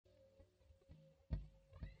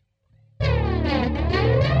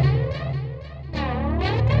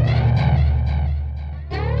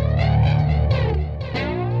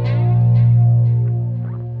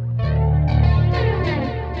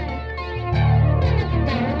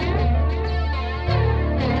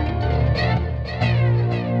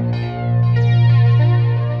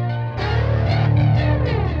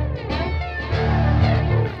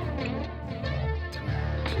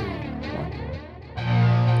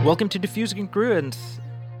Welcome to Diffusing Congruence.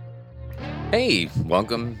 Hey,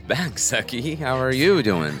 welcome back, Seki. How are you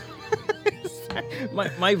doing?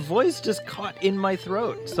 My voice just caught in my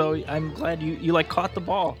throat, so I'm glad you like caught the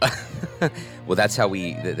ball. Well, that's how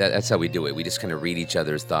we do it. We just kind of read each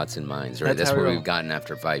other's thoughts and minds, right? That's where we've gotten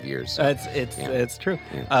after 5 years. So. It's true.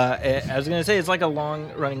 Yeah. I was gonna say it's like a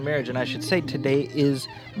long-running marriage, and I should say today is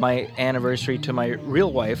my anniversary to my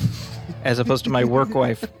real wife, as opposed to my work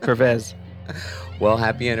wife, Pervez. Well,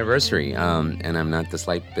 happy anniversary, and I'm not the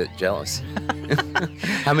slight bit jealous.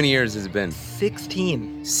 How many years has it been?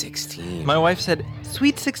 16. 16. My wife said,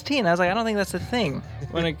 "Sweet 16." I was like, I don't think that's a thing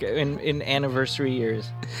when in anniversary years.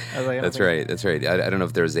 I was like, That's right. I don't know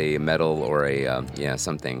if there's a medal or a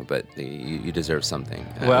something, but you deserve something.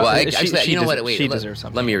 She deserves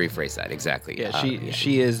something. Let me rephrase that exactly. Yeah,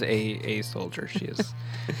 she is a soldier.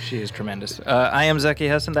 She is tremendous. I am Zaki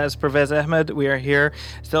Hassan. That is Pervez Ahmed. We are here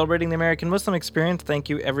celebrating the American Muslim experience. Thank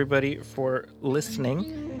you everybody for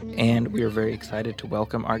listening, and we are very excited to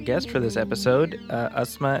welcome our guest for this episode,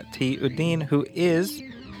 Asma T. Uddin, who is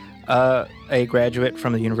a graduate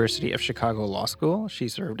from the University of Chicago Law School. She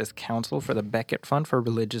served as counsel for the Beckett Fund for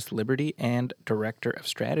Religious Liberty and director of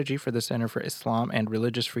strategy for the Center for Islam and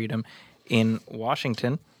Religious Freedom in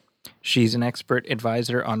Washington. She's an expert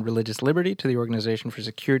advisor on religious liberty to the Organization for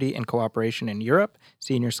Security and Cooperation in Europe,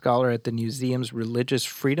 senior scholar at the Museum's Religious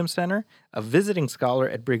Freedom Center, a visiting scholar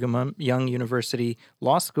at Brigham Young University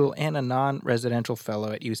Law School, and a non-residential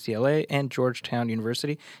fellow at UCLA and Georgetown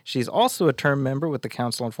University. She's also a term member with the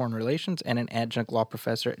Council on Foreign Relations and an adjunct law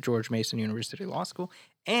professor at George Mason University Law School.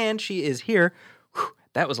 And she is here.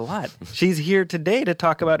 That was a lot. She's here today to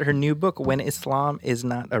talk about her new book, When Islam is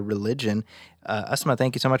Not a Religion. Asma,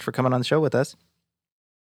 thank you so much for coming on the show with us.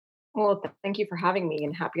 Well, thank you for having me,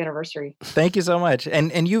 and happy anniversary. Thank you so much.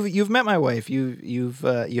 And you've met my wife. You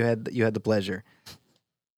had the pleasure.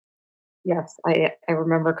 Yes, I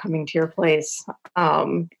remember coming to your place.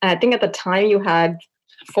 And I think at the time you had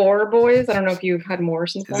 4 boys. I don't know if you've had more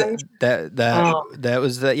since then. That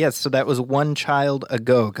was yes. So that was one child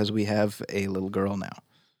ago, because we have a little girl now.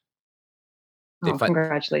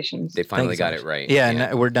 Congratulations! They finally got it right.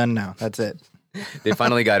 Yeah. We're done now. That's it. They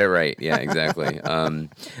finally got it right. Yeah, exactly. And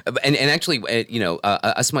actually,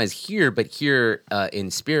 Asma is here, but here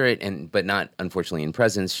in spirit, but not unfortunately in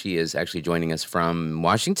presence. She is actually joining us from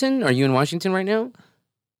Washington. Are you in Washington right now?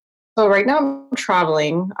 So right now I'm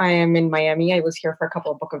traveling. I am in Miami. I was here for a couple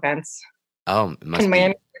of book events. Oh,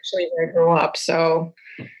 Miami is actually where I grew up, so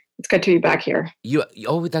it's good to be back here.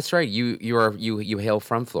 That's right. You hail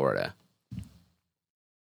from Florida.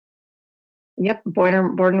 Yep, born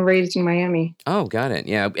and raised in Miami. Oh, got it.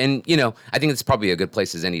 Yeah, and I think it's probably a good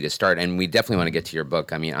place as any to start. And we definitely want to get to your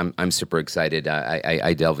book. I mean, I'm super excited.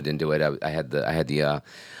 I delved into it. I had the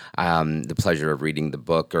pleasure of reading the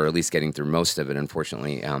book, or at least getting through most of it,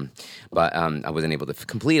 unfortunately. But I wasn't able to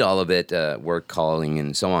complete all of it, work calling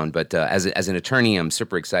and so on. But as an attorney, I'm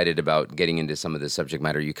super excited about getting into some of the subject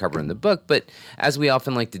matter you cover in the book. But as we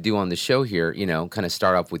often like to do on the show here, kind of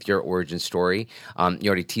start off with your origin story. You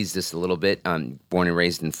already teased this a little bit. Born and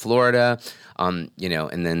raised in Florida, and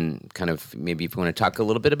then kind of maybe if you want to talk a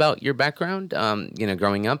little bit about your background,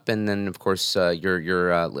 growing up, and then of course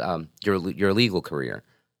your legal career.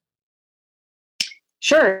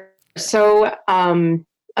 Sure. So,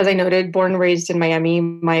 as I noted, born and raised in Miami,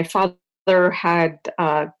 my father had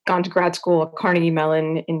gone to grad school at Carnegie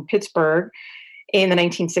Mellon in Pittsburgh in the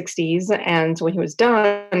 1960s. And when he was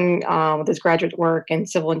done with his graduate work in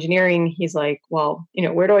civil engineering, he's like, well,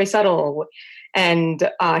 where do I settle? And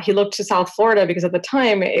he looked to South Florida because at the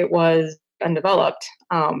time it was undeveloped.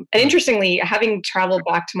 And interestingly, having traveled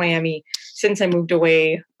back to Miami since I moved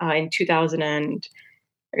away in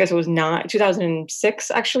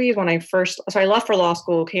 2006 actually is when I left for law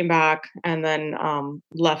school, came back, and then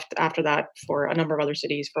left after that for a number of other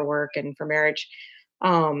cities for work and for marriage.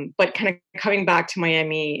 But kind of coming back to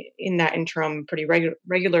Miami in that interim pretty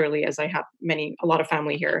regularly, as I have a lot of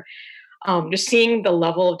family here, just seeing the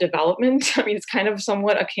level of development. I mean, it's kind of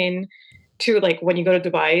somewhat akin to like when you go to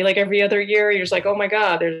Dubai, like every other year, you're just like, oh my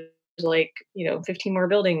God, there's like, 15 more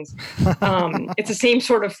buildings. It's the same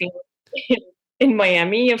sort of feeling in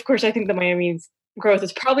Miami. Of course, I think the Miami's growth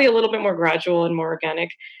is probably a little bit more gradual and more organic.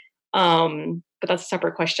 But that's a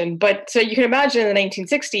separate question. But so you can imagine in the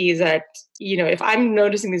 1960s that, if I'm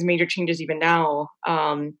noticing these major changes even now,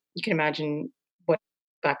 you can imagine what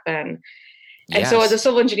back then. Yes. And so as a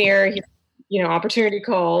civil engineer, opportunity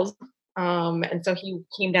calls. And so he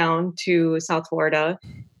came down to South Florida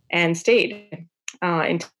and stayed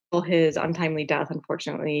until his untimely death,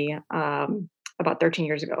 unfortunately, about 13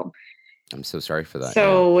 years ago. I'm so sorry for that.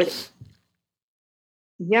 So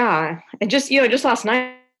Yeah, and just last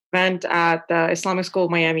night, event at the Islamic School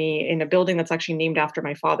of Miami in a building that's actually named after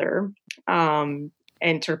my father, um,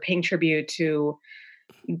 and sort of paying tribute to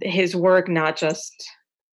his work, not just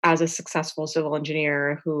as a successful civil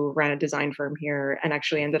engineer who ran a design firm here and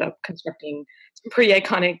actually ended up constructing some pretty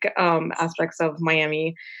iconic aspects of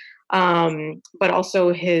Miami, but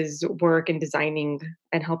also his work in designing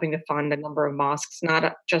and helping to fund a number of mosques,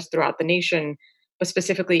 not just throughout the nation, but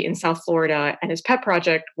specifically in South Florida. And his pet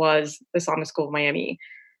project was the Islamic School of Miami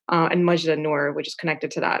and Majd al-Noor, which is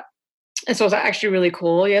connected to that. And so it was actually really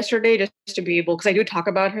cool yesterday just to be able, because I do talk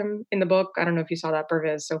about him in the book. I don't know if you saw that,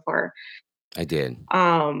 Pervez, so far. I did.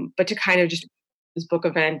 But to kind of just this book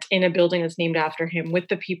event in a building that's named after him with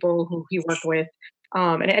the people who he worked with.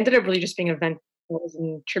 And it ended up really just being an event that was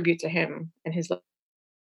in tribute to him and his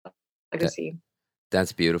legacy.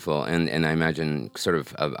 That's beautiful, and I imagine sort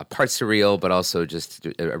of a part surreal, but also just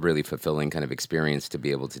a really fulfilling kind of experience to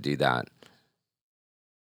be able to do that.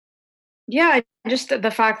 Yeah, just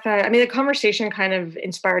the fact that, I mean, the conversation kind of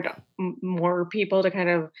inspired more people to kind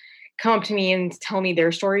of come up to me and tell me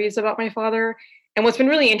their stories about my father. And what's been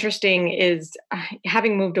really interesting is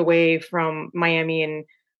having moved away from Miami and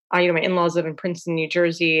my in-laws live in Princeton, New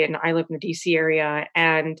Jersey, and I live in the DC area.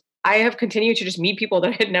 And I have continued to just meet people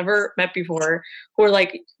that I had never met before who are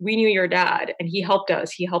like, we knew your dad and he helped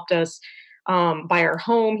us. He helped us buy our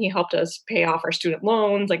home. He helped us pay off our student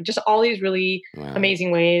loans, like just all these really Wow.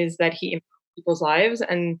 amazing ways that he impacted people's lives.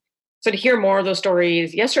 And so to hear more of those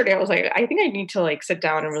stories yesterday, I was like, I think I need to like sit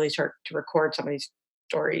down and really start to record some of these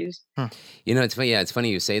stories. Hmm. It's funny. Yeah, it's funny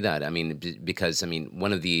you say that. I mean, because I mean,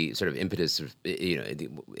 one of the sort of impetus, the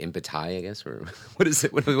impeti, I guess, or what is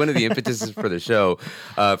it? One of the impetuses for the show,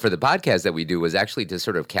 for the podcast that we do, was actually to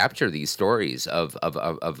sort of capture these stories of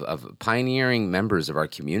pioneering members of our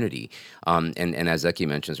community, and as Zeki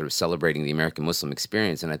mentioned, sort of celebrating the American Muslim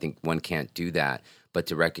experience. And I think one can't do that but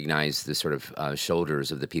to recognize the sort of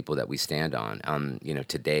shoulders of the people that we stand on,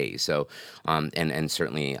 today. So, and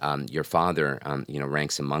certainly your father,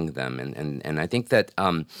 ranks among them, and I think that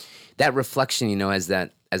that reflection, as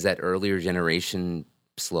that earlier generation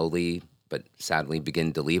slowly but sadly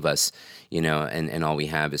begin to leave us, and all we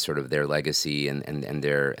have is sort of their legacy and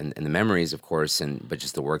the memories, of course, but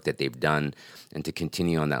just the work that they've done, and to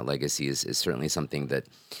continue on that legacy is certainly something that,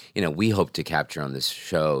 we hope to capture on this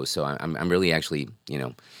show. So I'm really actually,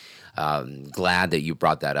 glad that you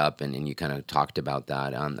brought that up and you kind of talked about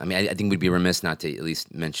that. I mean, I think we'd be remiss not to at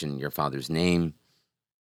least mention your father's name.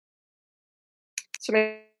 So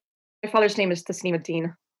my father's name is Tasneem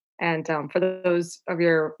ad-Din. And for those of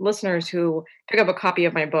your listeners who pick up a copy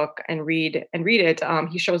of my book and read it,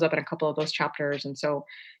 he shows up in a couple of those chapters, and so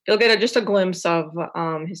you'll get just a glimpse of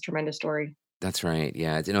his tremendous story. That's right.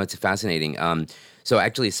 Yeah, it's fascinating. So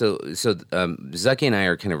actually, Zaki and I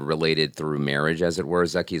are kind of related through marriage, as it were.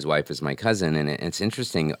 Zaki's wife is my cousin, and it's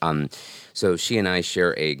interesting. So she and I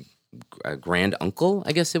share a grand uncle,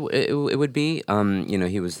 I guess it would be.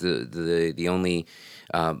 He was the only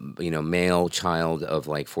male child of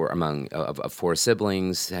like of four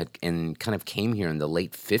siblings, and kind of came here in the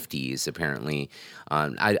late 50s, apparently.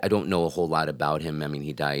 I don't know a whole lot about him. I mean,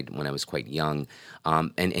 he died when I was quite young.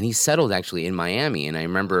 And he settled actually in Miami. And I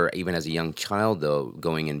remember even as a young child, though,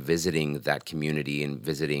 going and visiting that community and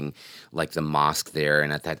visiting like the mosque there.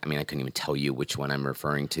 And I couldn't even tell you which one I'm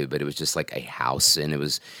referring to, but it was just like a house, and it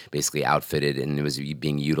was basically outfitted and it was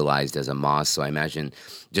being utilized as a mosque. So I imagine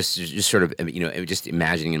just sort of, just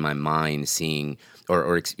imagining in my mind seeing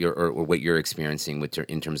or what you're experiencing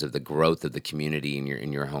in terms of the growth of the community in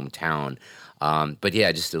your hometown. But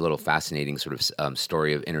yeah, just a little fascinating sort of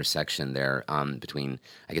story of intersection there between,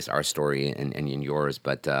 I guess, our story and yours.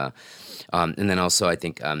 But and then also, I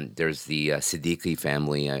think there's the Siddiqui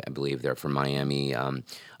family. I believe they're from Miami.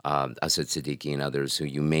 Asad Siddiqui and others who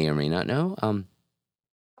you may or may not know. Oh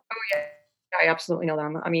yeah, I absolutely know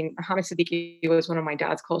them. I mean, Hamid Siddiqui was one of my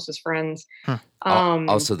dad's closest friends. Hmm.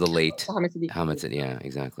 Also the late Hamid Siddiqui. Hamid, yeah,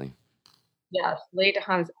 exactly. Yes, late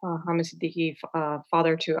Hamid Siddiqui,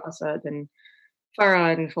 father to Asad and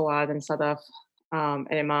Farah and Fawad and Sadaf and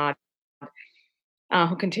Imad,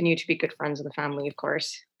 who continue to be good friends of the family, of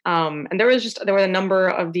course. And there were a number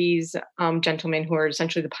of these gentlemen who are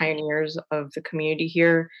essentially the pioneers of the community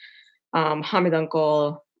here. Hamid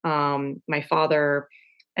Uncle, my father,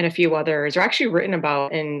 and a few others are actually written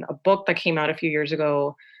about in a book that came out a few years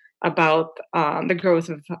ago about the growth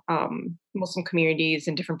of Muslim communities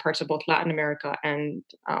in different parts of both Latin America and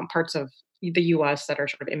parts of the US that are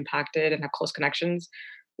sort of impacted and have close connections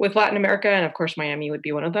with Latin America. And of course, Miami would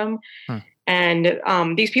be one of them. Hmm. And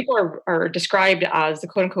these people are described as the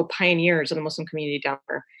quote unquote pioneers of the Muslim community down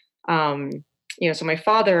there. so my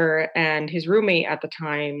father and his roommate at the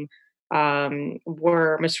time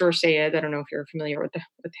were Masroor Sayed. I don't know if you're familiar with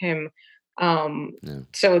him. No.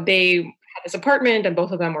 So they had this apartment, and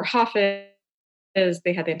both of them were Hafiz.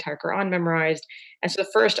 They had the entire Quran memorized, and so the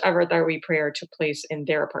first ever Taraweeh prayer took place in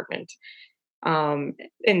their apartment. And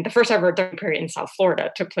the first ever Taraweeh prayer in South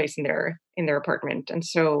Florida took place in their apartment, and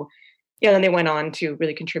so yeah, then they went on to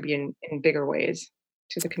really contribute in bigger ways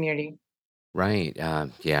to the community. Right.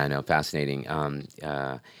 Yeah, I know. Fascinating.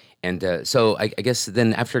 And so I guess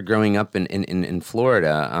then after growing up in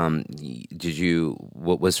Florida,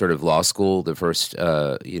 what was sort of law school the first,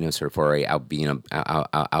 sort of foray out being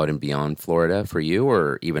out and beyond Florida for you,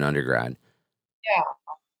 or even undergrad? Yeah.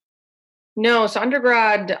 No, so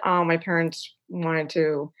undergrad, my parents wanted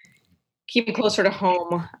to keep me closer to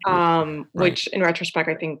home, Right. which in retrospect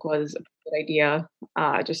I think was a good idea.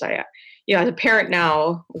 Just I, as a parent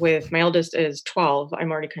now, with my eldest is 12,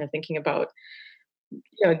 I'm already kind of thinking about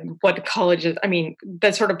what college is. I mean,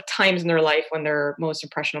 the sort of times in their life when they're most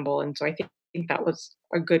impressionable, and so I think that was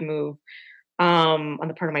a good move on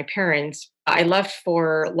the part of my parents. I left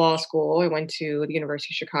for law school. I went to the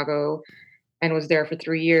University of Chicago and was there for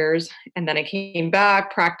 3 years. And then I came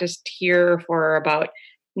back, practiced here for about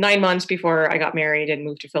 9 months before I got married and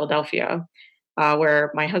moved to Philadelphia,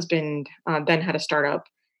 where my husband then had a startup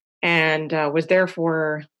and was there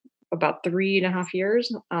for about 3.5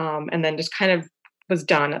 years. And then just kind of was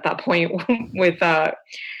done at that point with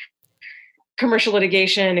commercial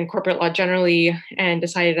litigation and corporate law generally, and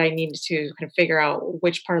decided I needed to kind of figure out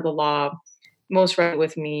which part of the law most read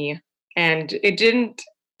with me. And it didn't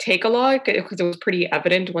take a lot because it was pretty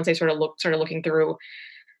evident once I started looking through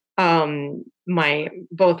my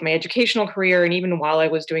both my educational career and even while I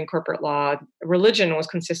was doing corporate law, religion was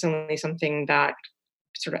consistently something that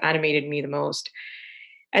sort of animated me the most.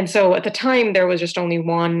 And so at the time, there was just only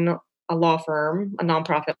one a law firm, a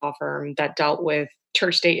nonprofit law firm that dealt with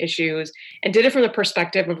church state issues and did it from the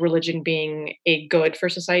perspective of religion being a good for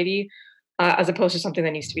society, as opposed to something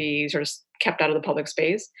that needs to be sort of kept out of the public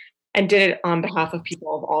space, and did it on behalf of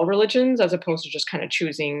people of all religions, as opposed to just kind of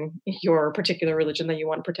choosing your particular religion that you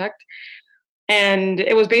want to protect. And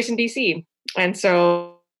it was based in DC. And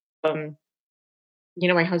so, um,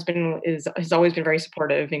 my husband has always been very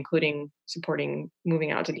supportive, including supporting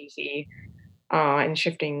moving out to DC and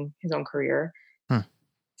shifting his own career. Hmm.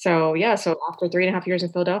 So yeah, so after 3.5 years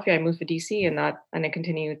in Philadelphia, I moved to DC, and I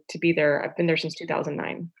continue to be there. I've been there since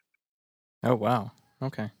 2009. Oh wow.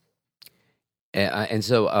 Okay. And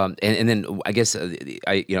so, and then I guess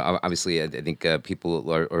obviously, I think people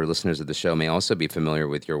or listeners of the show may also be familiar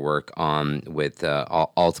with your work with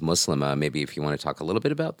Alt Muslima. Maybe if you want to talk a little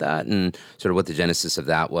bit about that and sort of what the genesis of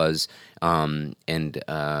that was. I mean,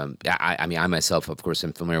 I myself, of course,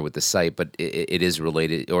 am familiar with the site, but it is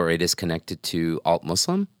related or it is connected to Alt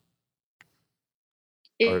Muslim.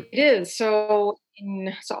 It is. So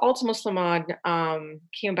Alt Muslima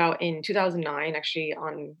came about in 2009, actually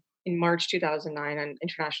in March 2009 on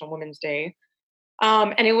International Women's Day.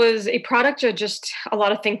 And it was a product of just a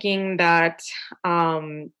lot of thinking that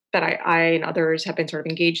that I and others have been sort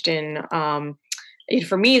of engaged in.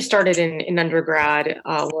 For me, it started in undergrad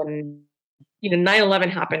when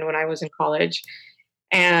 9/11 happened when I was in college,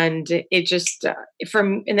 and it just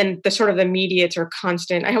and then the sort of immediate or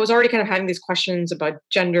constant. I was already kind of having these questions about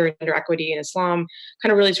gender equity in Islam,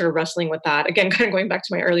 kind of really sort of wrestling with that. Again, kind of going back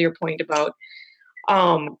to my earlier point about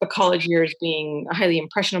the college years being highly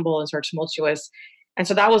impressionable and sort of tumultuous. And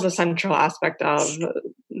so that was a central aspect of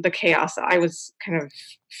the chaos that I was kind of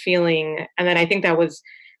feeling. And then I think that was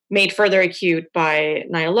made further acute by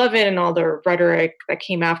 9/11 and all the rhetoric that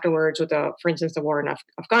came afterwards with, for instance, the war in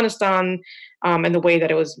Afghanistan, and the way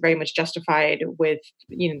that it was very much justified with,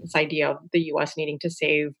 this idea of the U.S. needing to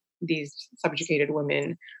save these subjugated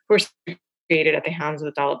women who were subjugated at the hands of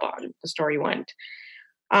the Taliban, the story went.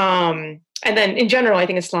 And then in general, I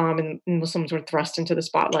think Islam and Muslims were thrust into the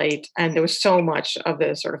spotlight, and there was so much of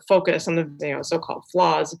the sort of focus on the so-called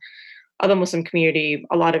flaws of the Muslim community,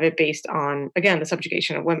 a lot of it based on, again, the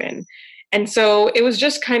subjugation of women. And so it was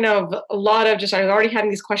just kind of a lot of I was already having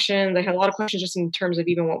these questions. I had a lot of questions just in terms of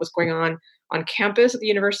even what was going on campus at the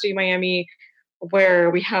University of Miami, where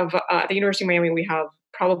we have, at the University of Miami, we have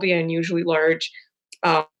probably an unusually large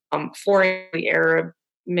foreign Arab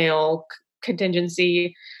male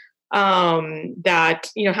contingency that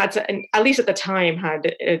had to, and at least at the time,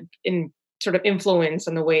 had in sort of influence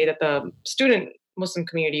on the way that the student Muslim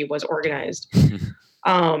community was organized,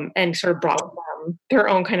 and sort of brought with them their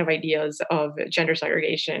own kind of ideas of gender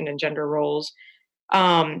segregation and gender roles.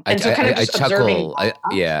 And so kind of just observing.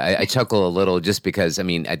 I chuckle a little just because, I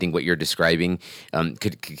mean, I think what you're describing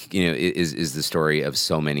is the story of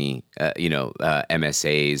so many,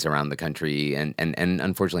 MSAs around the country and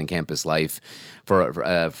unfortunately campus life for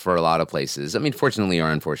a lot of places. I mean, fortunately or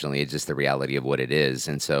unfortunately, it's just the reality of what it is.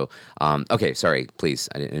 And so, okay, sorry, please.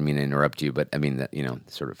 I didn't mean to interrupt you, but I mean, that,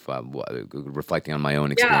 sort of reflecting on my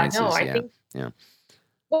own experiences. I think.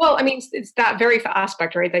 Well, I mean, it's that very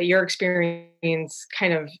aspect, right? That your experience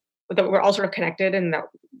kind of, that we're all sort of connected, and that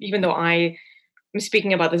even though I am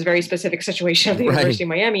speaking about this very specific situation at the University of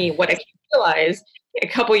Miami, what I realized a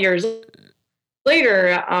couple years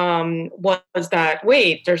later was that,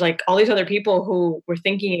 wait, there's like all these other people who were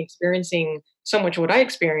thinking and experiencing so much what I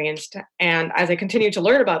experienced. And as I continued to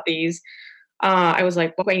learn about these, I was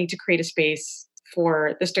like, well, I need to create a space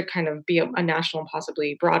for this to kind of be a national and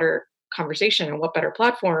possibly broader conversation, and what better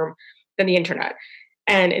platform than the internet.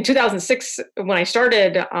 And in 2006, when I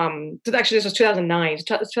started, actually this was 2009,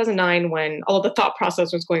 2009 when all of the thought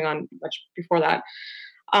process was going on much before that.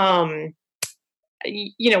 When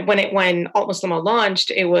Alt Muslima launched,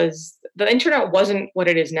 the internet wasn't what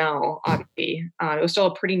it is now, obviously. It was still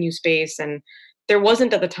a pretty new space, and there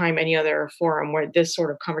wasn't at the time any other forum where this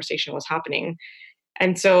sort of conversation was happening.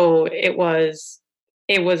 And so it was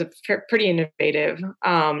pretty innovative.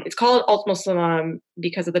 It's called Alt Muslima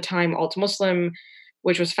because at the time, Alt Muslim,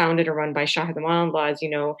 which was founded and run by Shahid Amanullah, as you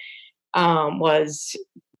know, was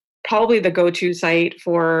probably the go-to site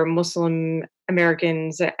for Muslim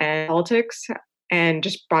Americans and politics and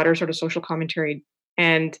just broader sort of social commentary.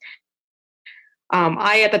 And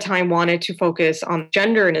I, at the time, wanted to focus on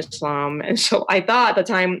gender in Islam. And so I thought at the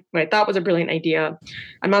time, what I thought was a brilliant idea.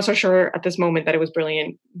 I'm not so sure at this moment that it was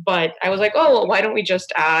brilliant, but I was like, oh, well, why don't we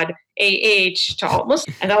just add AH to Alt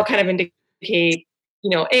Muslim? And that'll kind of indicate,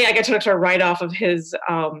 I get to sort of write off of his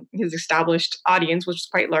established audience, which is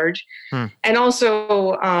quite large. And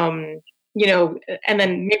also, and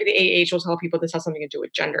then maybe the AH will tell people this has something to do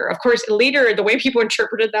with gender. Of course, later, the way people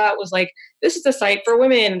interpreted that was like, this is a site for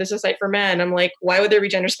women, this is a site for men. I'm like, why would there be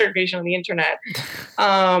gender segregation on the internet?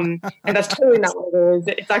 And that's totally not what it is.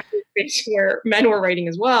 It's actually a space where men were writing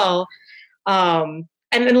as well. And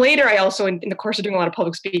then later, I also, in the course of doing a lot of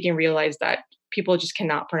public speaking, realized that people just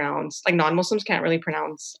cannot pronounce, like non-Muslims can't really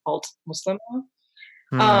pronounce Alt Muslim.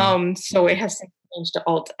 So it has changed to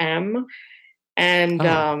Alt M. And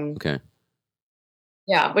okay.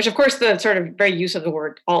 Yeah, which of course the sort of very use of the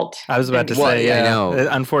word alt. I was about to say, I know.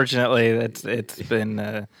 Unfortunately, it's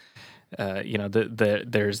been,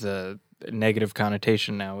 there's a negative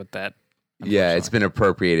connotation now with that. Yeah, it's been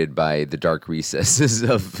appropriated by the dark recesses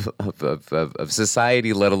of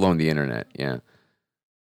society, let alone the internet. Yeah.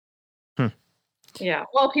 Yeah.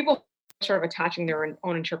 Well, people sort of attaching their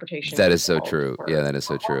own interpretation. That is so true. Yeah, that is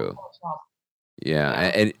so true.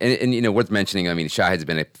 Yeah, and worth mentioning. I mean, Shahid's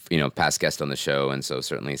been a past guest on the show, and so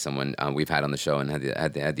certainly someone we've had on the show and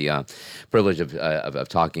had the privilege of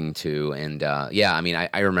talking to. And I mean,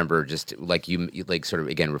 I remember just like you sort of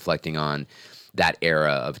again reflecting on that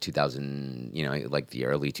era of 2000, like the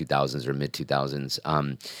early 2000s or mid 2000s,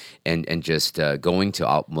 and just going to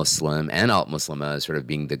Alt Muslim and Alt Muslima sort of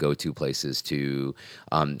being the go-to places to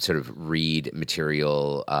sort of read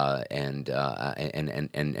material and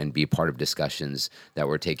be part of discussions that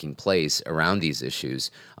were taking place around these issues,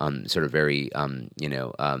 sort of very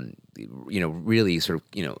really sort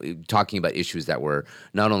of talking about issues that were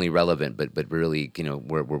not only relevant but really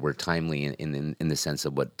were timely in the sense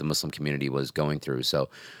of what the Muslim community was going through. So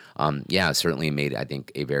certainly made, I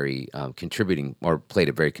think, a very played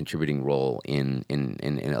a very contributing role in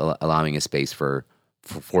allowing a space for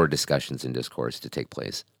discussions and discourse to take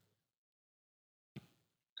place.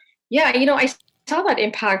 Yeah, I saw that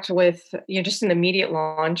impact with just an immediate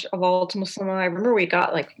launch of Alt Muslima. I remember we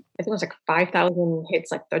got I think it was 5,000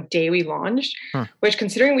 hits the day we launched, which,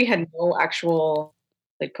 considering we had no actual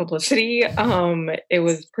publicity, it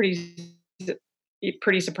was pretty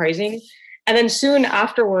surprising. And then soon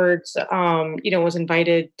afterwards, was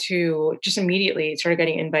invited to, just immediately started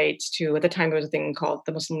getting invites to, at the time there was a thing called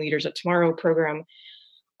the Muslim Leaders of Tomorrow program.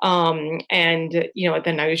 Then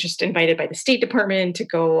I was just invited by the State Department to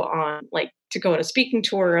go on a speaking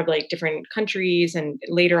tour of different countries, and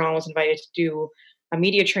later on was invited to do a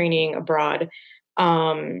media training abroad.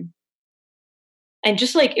 And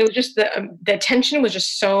just it was just the attention was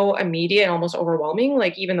just so immediate and almost overwhelming.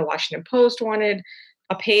 Even the Washington Post wanted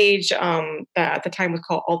a page that at the time was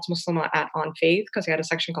called Alt Muslima @On Faith, because I had a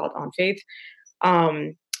section called On Faith.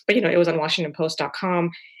 But it was on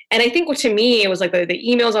WashingtonPost.com. And I think to me, it was the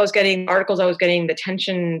emails I was getting, the articles I was getting, the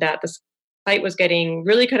attention that the site was getting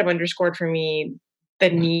really kind of underscored for me the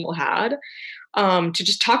need we had. to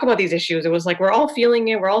just talk about these issues. It was like we're all feeling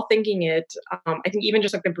it, we're all thinking it. I think even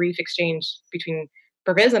just like the brief exchange between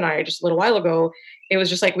Pervez and I just a little while ago, it was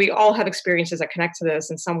just like we all have experiences that connect to this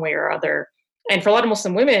in some way or other. And for a lot of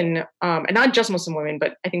Muslim women, and not just Muslim women,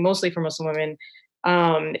 but I think mostly for Muslim women,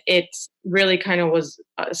 it really kind of was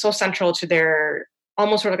so central to their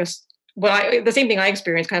almost sort of like the same thing I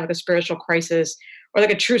experienced, kind of like a spiritual crisis or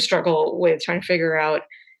like a true struggle with trying to figure out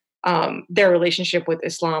their relationship with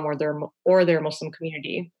Islam or their Muslim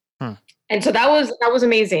community. And so that was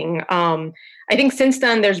amazing. I think since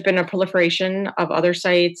then there's been a proliferation of other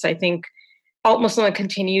sites. I think Alt Muslim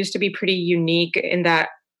continues to be pretty unique in that,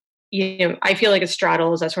 I feel like it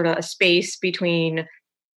straddles a sort of a space between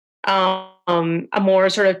a more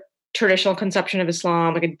sort of traditional conception of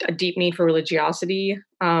Islam, like a deep need for religiosity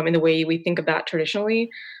in the way we think of that traditionally,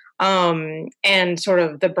 and sort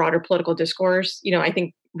of the broader political discourse. I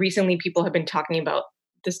think recently people have been talking about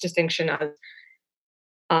this distinction as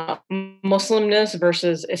Muslimness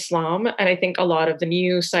versus Islam. And I think a lot of the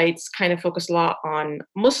new sites kind of focus a lot on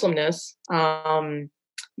Muslimness,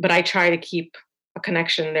 but I try to keep a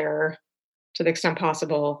connection there to the extent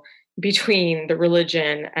possible between the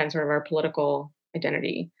religion and sort of our political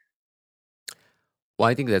identity. Well,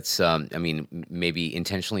 I think that's, maybe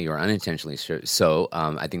intentionally or unintentionally so.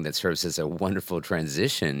 I think that serves as a wonderful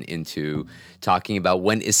transition into talking about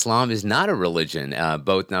when Islam is not a religion,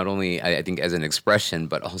 both not only, I think, as an expression,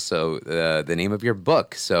 but also the name of your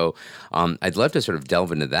book. So I'd love to sort of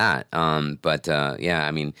delve into that.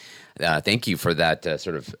 Thank you for that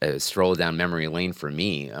sort of stroll down memory lane for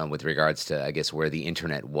me with regards to, I guess, where the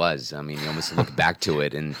internet was. I mean, you almost look back to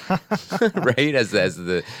it and right as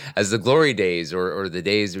the glory days or the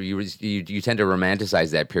days where you tend to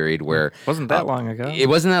romanticize that period where wasn't that long ago. It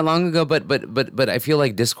wasn't that long ago, but I feel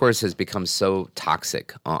like discourse has become so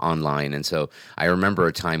toxic online, and so I remember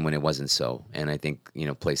a time when it wasn't so. And I think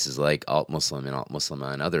places like Alt Muslim and Alt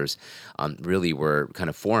Muslima and others really were kind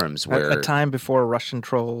of forums where a time before Russian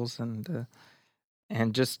trolls and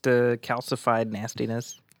just calcified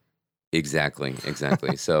nastiness. Exactly.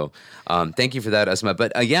 So, thank you for that, Asma.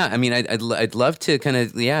 But I'd love to kind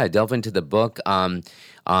of delve into the book. And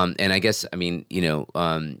I guess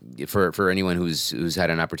for anyone who's had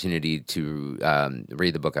an opportunity to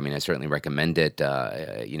read the book, I certainly recommend it.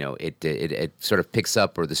 It sort of picks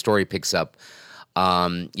up, or the story picks up,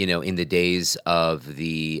 in the days of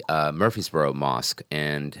the Murfreesboro Mosque,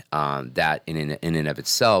 and that in and of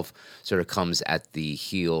itself sort of comes at the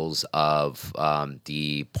heels of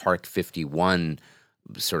the Park 51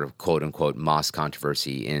 sort of quote unquote mosque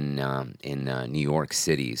controversy in New York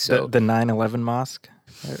City. So the 9/11 mosque.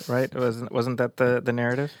 Right? Wasn't that the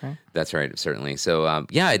narrative? Right? That's right, certainly. So,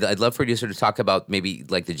 I'd love for you to sort of talk about maybe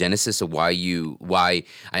like the genesis of why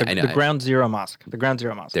I know the Ground Zero Mosque. The Ground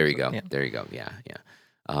Zero Mosque. There you go. Yeah. There you go. Yeah.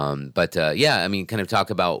 Kind of talk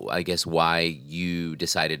about, I guess, why you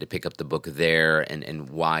decided to pick up the book there, and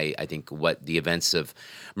why I think what the events of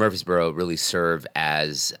Murfreesboro really serve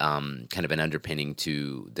as kind of an underpinning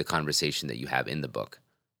to the conversation that you have in the book.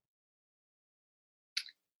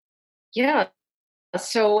 Yeah.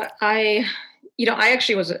 So I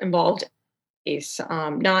actually was involved in a case,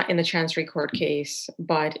 not in the Chancery Court case,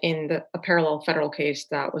 but in a parallel federal case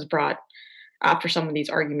that was brought after some of these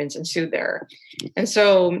arguments ensued there. And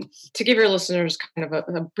so to give your listeners kind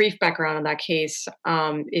of a brief background on that case,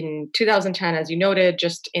 in 2010, as you noted,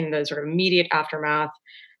 just in the sort of immediate aftermath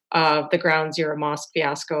of the Ground Zero Mosque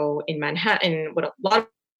fiasco in Manhattan, what a lot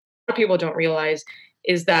of people don't realize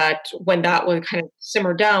is that when that would kind of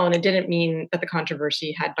simmer down, it didn't mean that the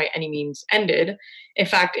controversy had by any means ended. In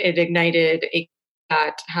fact, it ignited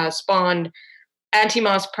that has spawned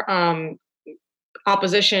anti-mosque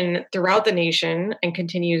opposition throughout the nation and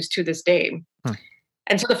continues to this day.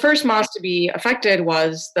 And so the first mosque to be affected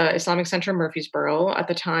was the Islamic Center in Murfreesboro, at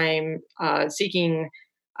the time seeking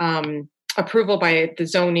approval by the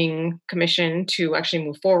zoning commission to actually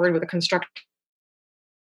move forward with a construction.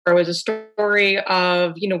 There was a story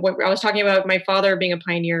of, what I was talking about, my father being a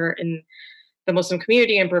pioneer in the Muslim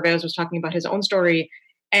community, and Pervez was talking about his own story.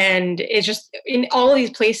 And it's just in all these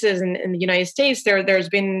places in the United States, there's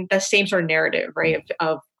been the same sort of narrative, right?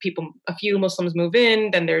 Of people, a few Muslims move in,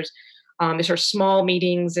 then there's sort of small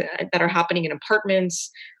meetings that are happening in apartments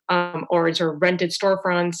or in sort of rented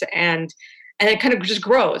storefronts, and it kind of just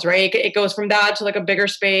grows, right? It goes from that to like a bigger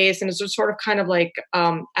space, and it's just sort of kind of like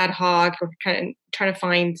ad hoc, or kind of trying to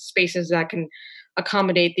find spaces that can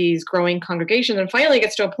accommodate these growing congregations. And finally it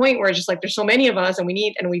gets to a point where it's just like, there's so many of us, and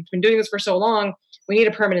we've been doing this for so long, we need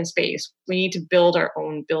a permanent space. We need to build our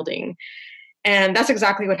own building. And that's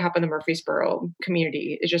exactly what happened in the Murfreesboro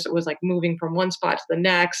community. It was like moving from one spot to the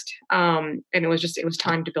next. And it was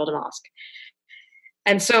time to build a mosque.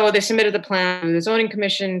 And so they submitted the plan to the zoning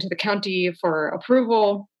commission, to the county for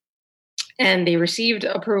approval. And they received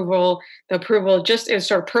approval. The approval just is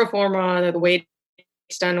sort of pro forma, the way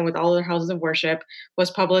it's done with all other houses of worship, was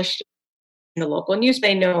published in the local news.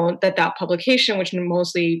 They know that publication, which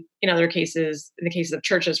mostly in other cases, in the cases of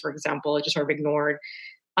churches, for example, it just sort of ignored,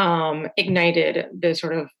 ignited the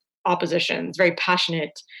sort of opposition. It's very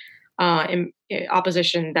passionate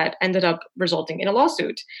opposition that ended up resulting in a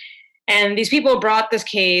lawsuit. And these people brought this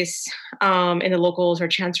case in the local sort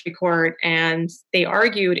of chancery court, and they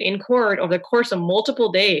argued in court over the course of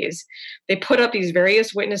multiple days. They put up these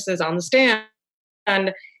various witnesses on the stand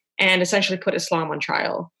and essentially put Islam on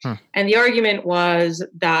trial. And the argument was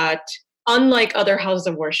that unlike other houses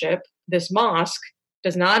of worship, this mosque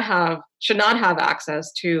should not have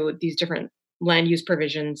access to these different land use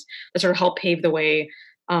provisions that sort of help pave the way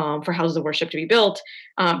for houses of worship to be built,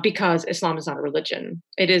 because Islam is not a religion.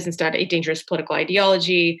 It is instead a dangerous political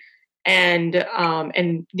ideology, and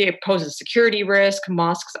it poses a security risk.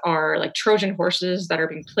 Mosques are like Trojan horses that are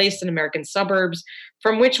being placed in American suburbs,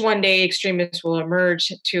 from which one day extremists will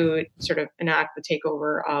emerge to sort of enact the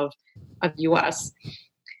takeover of the U.S.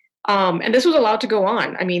 And this was allowed to go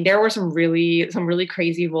on. I mean, there were some really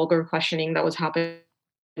crazy, vulgar questioning that was happening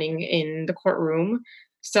in the courtroom.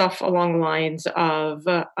 Stuff along the lines of,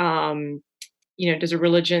 does a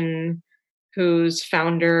religion whose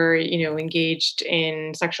founder, engaged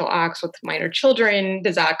in sexual acts with minor children,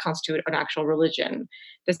 does that constitute an actual religion?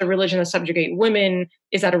 Does the religion that subjugate women,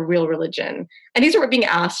 is that a real religion? And these are being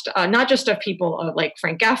asked not just of people like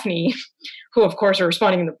Frank Gaffney, who of course are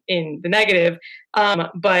responding in the negative,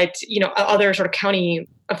 but other sort of county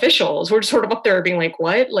officials were just sort of up there being like,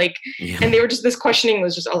 what? Like, yeah. And this questioning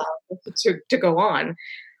was just allowed to go on.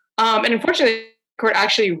 And unfortunately, the court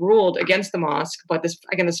actually ruled against the mosque, but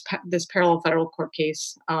this parallel federal court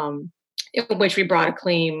case, in which we brought a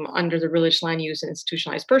claim under the Religious Land Use and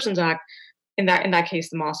Institutionalized Persons Act. In that case,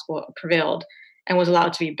 the mosque prevailed and was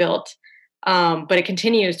allowed to be built. But it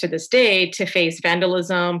continues to this day to face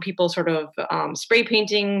vandalism, people sort of spray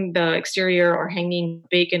painting the exterior or hanging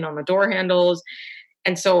bacon on the door handles,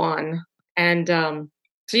 and so on. And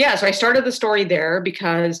so I started the story there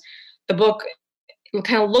because the book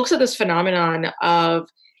kind of looks at this phenomenon of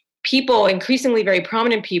people, increasingly very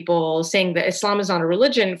prominent people, saying that Islam is not a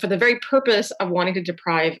religion for the very purpose of wanting to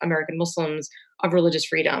deprive American Muslims of religious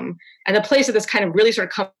freedom. And the place that this kind of really sort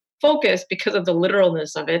of come focus because of the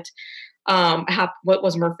literalness of it, what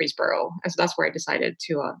was Murfreesboro. And so that's where I decided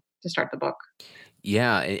to start the book.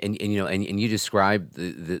 Yeah, and you described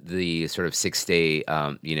the sort of 6-day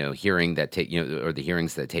hearing that or the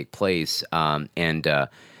hearings that take place,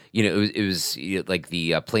 it was like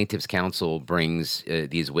the plaintiff's counsel brings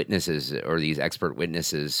these witnesses or these expert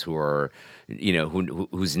witnesses who are,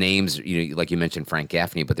 whose names, like you mentioned, Frank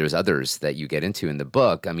Gaffney, but there's others that you get into in the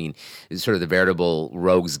book. I mean, it's sort of the veritable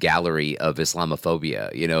rogues gallery of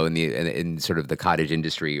Islamophobia, in sort of the cottage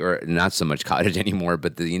industry, or not so much cottage anymore,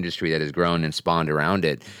 but the industry that has grown and spawned around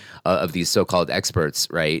it. Of these so-called experts,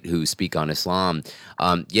 right, who speak on Islam.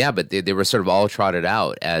 But they were sort of all trotted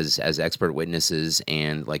out as expert witnesses.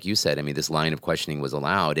 And like you said, I mean, this line of questioning was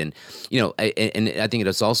allowed. And, and I think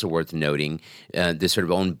it's also worth noting the sort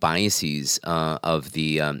of own biases of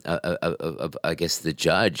the, I guess, the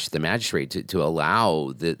judge, the magistrate, to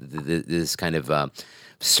allow this kind of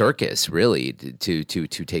circus really to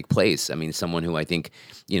take place. I mean, someone who I think,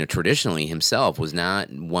 traditionally himself was not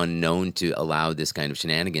one known to allow this kind of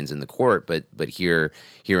shenanigans in the court, but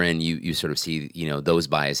herein you sort of see, those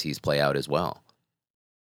biases play out as well.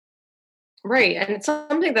 Right. And it's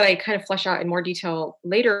something that I kind of flesh out in more detail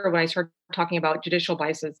later when I start talking about judicial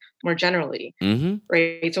biases more generally. Mm-hmm.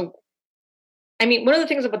 Right. So, I mean, one of the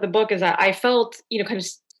things about the book is that I felt, kind of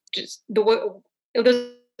just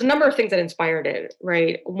there's a number of things that inspired it,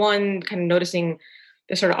 right? One, kind of noticing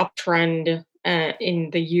the sort of uptrend in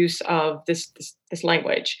the use of this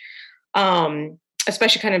language,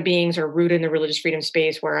 especially kind of being sort of rooted in the religious freedom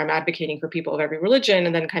space where I'm advocating for people of every religion,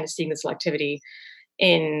 and then kind of seeing the selectivity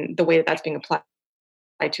in the way that that's being applied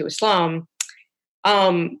to Islam.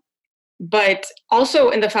 But also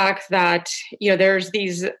in the fact that, there's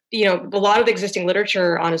these, a lot of the existing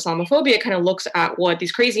literature on Islamophobia kind of looks at what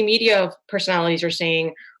these crazy media personalities are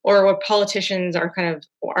saying or what politicians are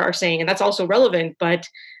saying. And that's also relevant. But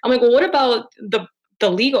I'm like, well, what about the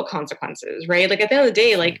legal consequences, right? Like at the end of the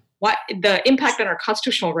day, like what the impact on our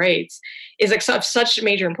constitutional rights is like of such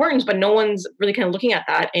major importance, but no one's really kind of looking at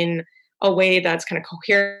that in a way that's kind of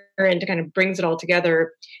coherent to kind of brings it all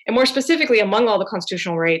together. And more specifically, among all the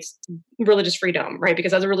constitutional rights, religious freedom, right?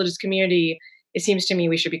 Because as a religious community, it seems to me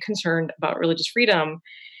we should be concerned about religious freedom.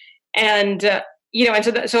 And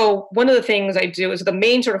so one of the things I do is the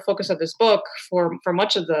main sort of focus of this book for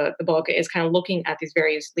much of the book is kind of looking at these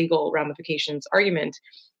various legal ramifications argument.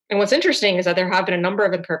 And what's interesting is that there have been a number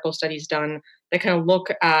of empirical studies done that kind of look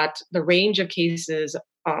at the range of cases,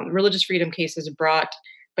 religious freedom cases brought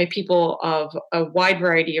by people of a wide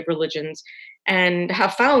variety of religions, and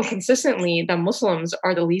have found consistently that Muslims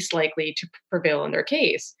are the least likely to prevail in their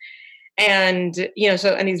case. And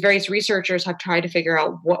these various researchers have tried to figure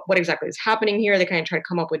out what exactly is happening here. They kind of try to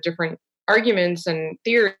come up with different arguments and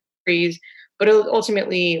theories, but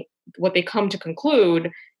ultimately what they come to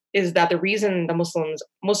conclude is that the reason the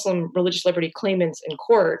Muslim religious liberty claimants in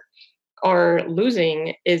court are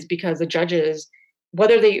losing is because the judges,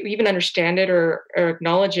 whether they even understand it or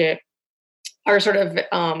acknowledge it, are sort of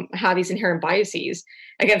have these inherent biases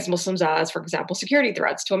against Muslims as, for example, security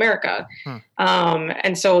threats to America.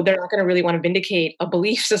 And so they're not going to really want to vindicate a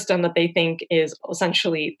belief system that they think is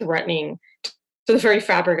essentially threatening to the very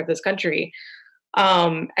fabric of this country.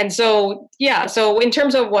 So in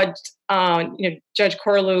terms of what Judge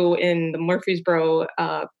Corlew in the Murfreesboro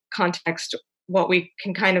context, what we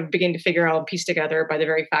can kind of begin to figure out and piece together by the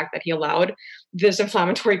very fact that he allowed this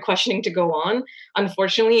inflammatory questioning to go on,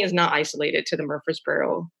 unfortunately, is not isolated to the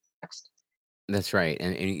Murfreesboro text. That's right,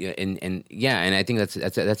 and I think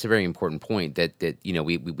that's a very important point that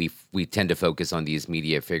we tend to focus on these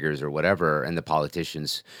media figures or whatever and the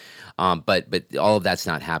politicians, but all of that's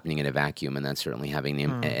not happening in a vacuum, and that's certainly having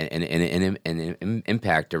an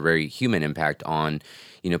impact, a very human impact on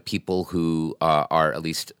people who are at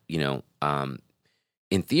least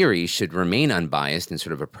in theory, should remain unbiased and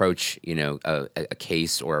sort of approach, a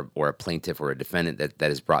case or a plaintiff or a defendant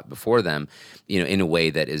that is brought before them, in a way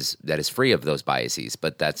that is free of those biases.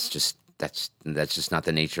 But that's just not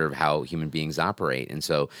the nature of how human beings operate. And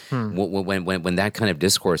so, when that kind of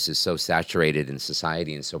discourse is so saturated in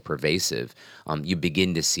society and so pervasive, you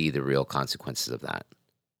begin to see the real consequences of that.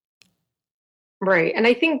 Right, and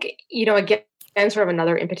I think again, sort of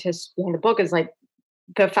another impetus behind the book is like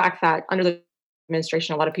the fact that under the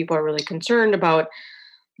administration, a lot of people are really concerned about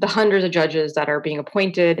the hundreds of judges that are being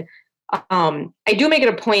appointed. I do make it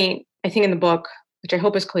a point, I think, in the book, which I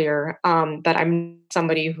hope is clear, that I'm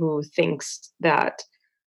somebody who thinks that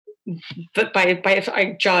by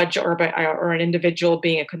a judge or an individual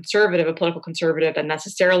being a conservative, a political conservative, that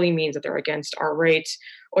necessarily means that they're against our rights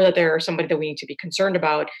or that they're somebody that we need to be concerned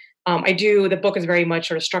about. The book is very much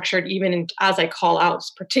sort of structured, even as I call out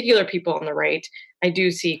particular people on the right, I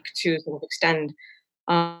do seek to sort of extend,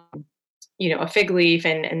 a fig leaf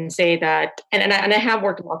and say that, and I have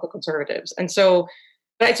worked with lots of conservatives. And so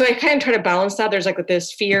I kind of try to balance that. There's like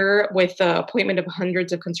this fear with the appointment of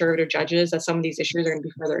hundreds of conservative judges that some of these issues are going to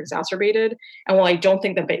be further exacerbated. And while I don't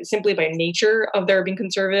think that simply by nature of their being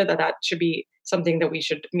conservative, that should be something that we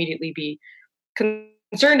should immediately be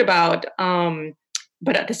concerned about,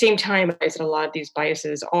 but at the same time, I said a lot of these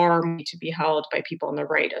biases are made to be held by people on the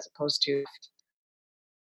right as opposed to.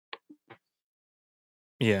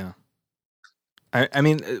 Yeah. I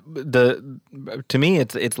mean, to me,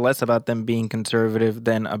 it's less about them being conservative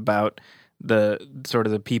than about the sort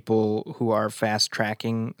of the people who are fast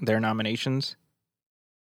tracking their nominations.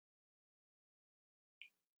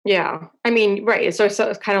 Yeah, I mean, right. So it's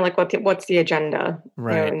kind of like what's the agenda,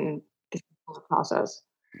 right? In this process.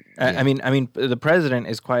 I mean, the president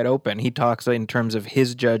is quite open. He talks in terms of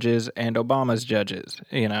his judges and Obama's judges.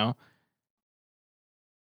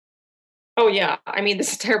 Oh yeah, I mean,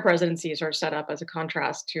 this entire presidency is sort of set up as a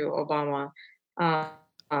contrast to Obama, and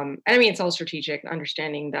I mean, it's all strategic,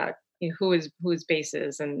 understanding that whose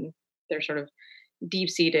bases and their sort of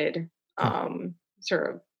deep-seated sort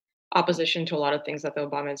of opposition to a lot of things that the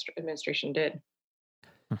Obama administration did.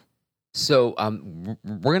 So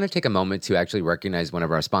we're going to take a moment to actually recognize one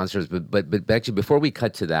of our sponsors, but actually before we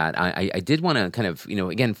cut to that, I did want to kind of,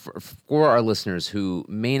 again, for our listeners who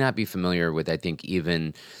may not be familiar with, I think,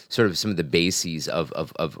 even sort of some of the bases of a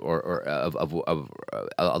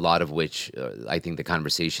lot of which I think the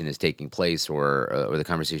conversation is taking place, or the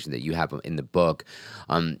conversation that you have in the book,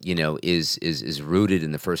 is rooted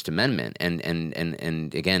in the First Amendment,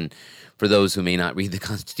 and again, for those who may not read the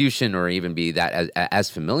Constitution or even be that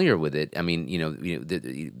as familiar with it, I mean,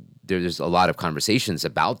 there's a lot of conversations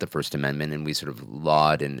about the First Amendment, and we sort of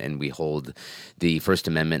laud and we hold the First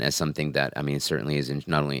Amendment as something that, I mean, certainly is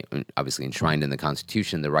not only obviously enshrined in the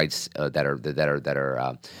Constitution, the rights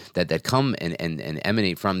that come and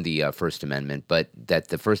emanate from the First Amendment, but that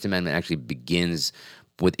the First Amendment actually begins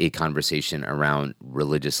with a conversation around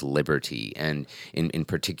religious liberty, and in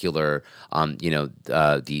particular,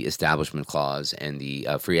 the Establishment Clause and the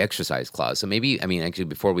Free Exercise Clause. So maybe, actually,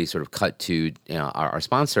 before we sort of cut to our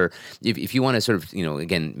sponsor, if you want to sort of,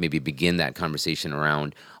 again, maybe begin that conversation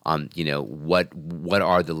around, what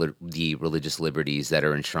are the religious liberties that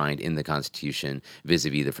are enshrined in the Constitution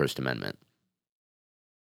vis-a-vis the First Amendment?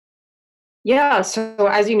 Yeah, so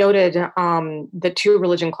as you noted, the two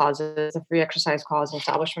religion clauses, the Free Exercise Clause and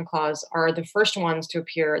Establishment Clause, are the first ones to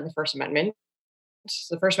appear in the First Amendment.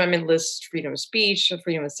 So the First Amendment lists freedom of speech,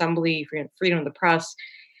 freedom of assembly, freedom of the press,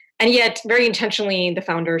 and yet very intentionally the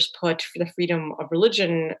founders put the freedom of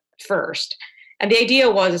religion first. And the idea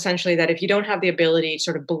was essentially that if you don't have the ability to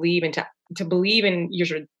sort of believe to believe in your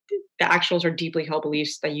sort of the actual sort of deeply held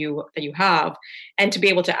beliefs that you have, and to be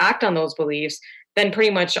able to act on those beliefs, then pretty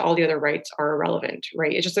much all the other rights are irrelevant,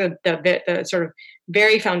 right? It's just the sort of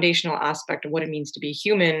very foundational aspect of what it means to be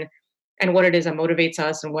human, and what it is that motivates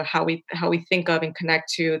us, and how we think of and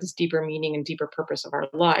connect to this deeper meaning and deeper purpose of our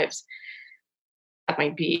lives. That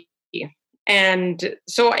might be. And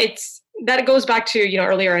so it goes back to,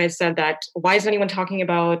 earlier I had said that why is anyone talking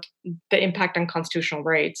about the impact on constitutional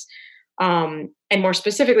rights? And more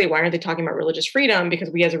specifically, why aren't they talking about religious freedom?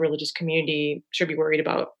 Because we as a religious community should be worried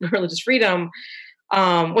about religious freedom,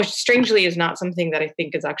 which strangely is not something that I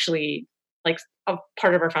think is actually like a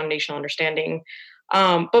part of our foundational understanding.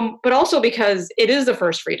 But also because it is the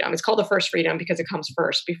first freedom. It's called the first freedom because it comes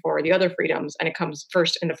first before the other freedoms, and it comes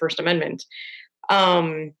first in the First Amendment.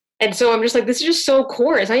 And so I'm just like, this is just so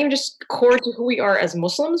core. It's not even just core to who we are as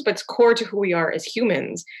Muslims, but it's core to who we are as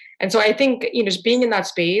humans. And so I think, just being in that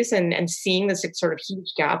space and seeing this sort of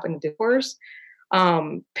huge gap in the discourse,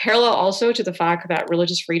 parallel also to the fact that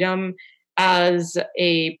religious freedom as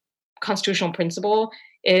a constitutional principle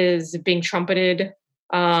is being trumpeted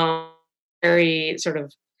very sort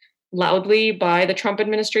of loudly by the Trump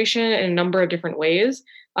administration in a number of different ways,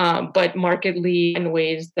 but markedly in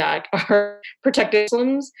ways that are protected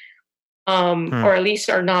Muslims, or at least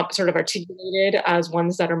are not sort of articulated as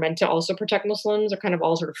ones that are meant to also protect Muslims, are kind of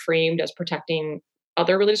all sort of framed as protecting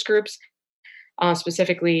other religious groups,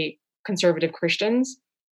 specifically conservative Christians.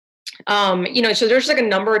 So there's like a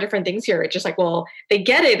number of different things here. It's just like, well, they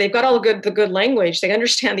get it. They've got all the good language. They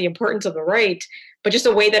understand the importance of the right, but just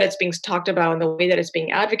the way that it's being talked about and the way that it's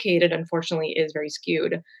being advocated, unfortunately, is very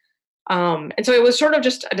skewed. And so it was sort of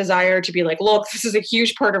just a desire to be like, look, this is a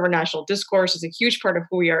huge part of our national discourse. It's a huge part of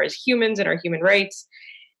who we are as humans and our human rights.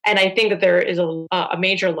 And I think that there is a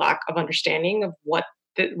major lack of understanding of what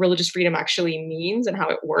the religious freedom actually means and how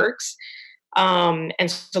it works. And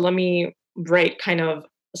so let me write kind of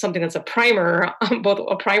something that's a primer, both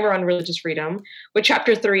a primer on religious freedom, which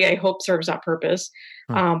chapter 3, I hope serves that purpose,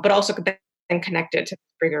 but also then connect it to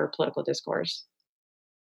bigger political discourse.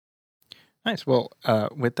 Nice. Well,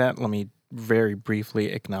 with that, let me very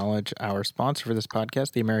briefly acknowledge our sponsor for this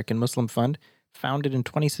podcast, the American Muslim Fund. Founded in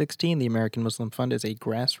 2016, the American Muslim Fund is a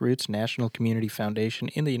grassroots national community foundation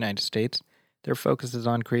in the United States. Their focus is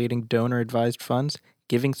on creating donor-advised funds,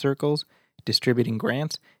 giving circles, distributing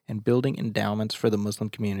grants, and building endowments for the Muslim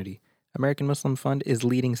community. American Muslim Fund is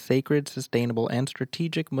leading sacred, sustainable, and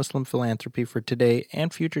strategic Muslim philanthropy for today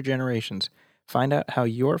and future generations. Find out how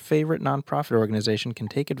your favorite nonprofit organization can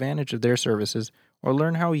take advantage of their services, or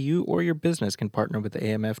learn how you or your business can partner with the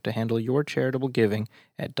AMF to handle your charitable giving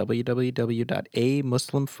at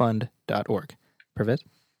www.amuslimfund.org. Pervez?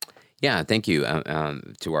 Yeah, thank you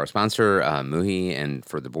to our sponsor, Muhi, and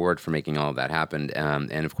for the board for making all of that happen.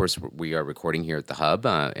 And of course, we are recording here at the Hub,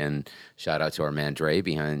 and shout out to our man Dre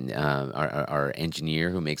behind our engineer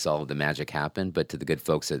who makes all of the magic happen, but to the good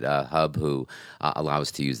folks at Hub who allow us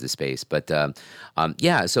to use the space. But so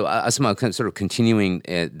Asma, sort of continuing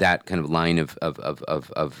that kind of line of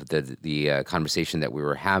the conversation that we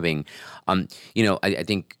were having, I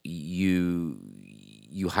think you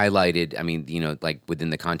highlighted, like within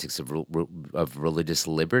the context of religious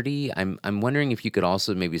liberty, I'm wondering if you could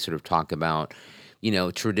also maybe sort of talk about,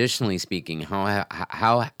 traditionally speaking, how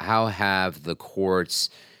have the courts,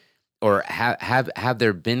 or have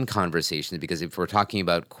there been conversations? Because if we're talking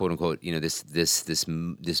about quote unquote, this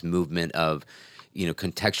movement of,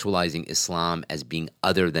 contextualizing Islam as being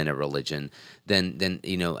other than a religion, then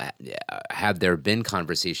have there been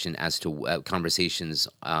conversations at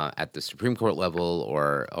the Supreme Court level,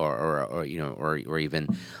 or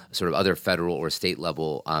even sort of other federal or state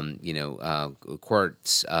level,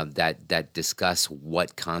 courts that discuss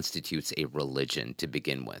what constitutes a religion to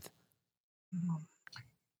begin with?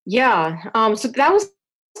 Yeah. So that was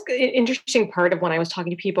interesting part of when I was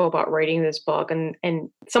talking to people about writing this book, and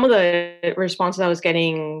some of the responses I was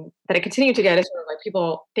getting that I continue to get is sort of like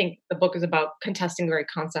people think the book is about contesting the very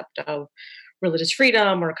concept of religious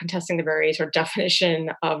freedom or contesting the very sort of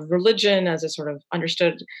definition of religion as it's sort of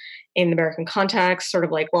understood in the American context. Sort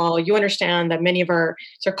of like, well, you understand that many of our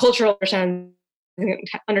sort of cultural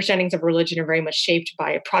understandings of religion are very much shaped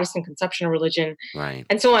by a Protestant conception of religion, Right.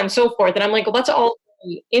 and so on and so forth. And I'm like, well, that's all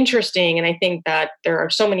really interesting. And I think that there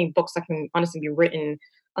are so many books that can honestly be written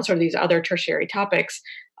on sort of these other tertiary topics.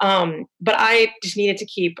 But I just needed to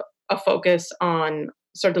keep a focus on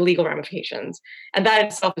sort of the legal ramifications. And that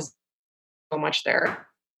itself is so much there.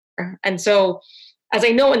 And so, as I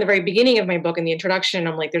know in the very beginning of my book, in the introduction,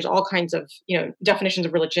 I'm like, there's all kinds of, definitions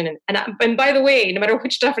of religion. And by the way, no matter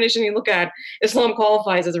which definition you look at, Islam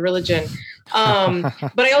qualifies as a religion.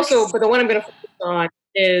 But the one I'm going to focus on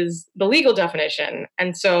is the legal definition.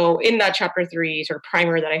 And so in that chapter 3 sort of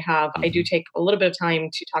primer that I have, I do take a little bit of time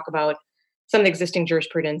to talk about some of the existing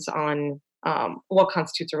jurisprudence on what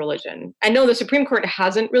constitutes a religion. I know the Supreme Court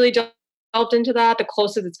hasn't really delved into that. The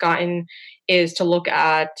closest it's gotten is to look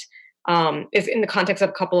at is in the context of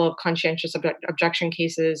a couple of conscientious objection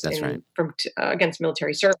cases against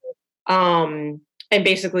military service, and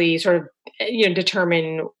basically sort of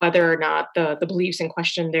determine whether or not the beliefs in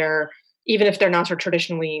question there, even if they're not sort of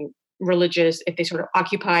traditionally religious, if they sort of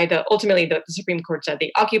occupy ultimately the Supreme Court said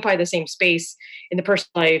they occupy the same space in the person's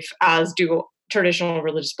life as do traditional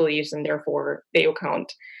religious beliefs, and therefore they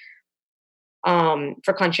account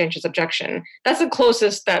for conscientious objection. That's the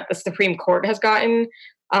closest that the Supreme Court has gotten.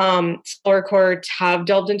 Lower courts have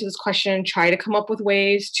delved into this question, try to come up with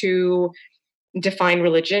ways to define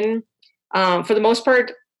religion. For the most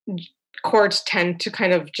part, courts tend to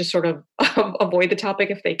kind of just sort of avoid the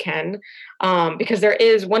topic if they can, because there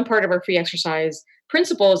is one part of our free exercise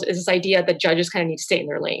principles is this idea that judges kind of need to stay in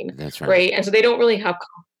their lane. That's right? And so they don't really have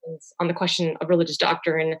confidence on the question of religious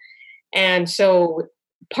doctrine. And so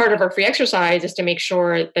part of our free exercise is to make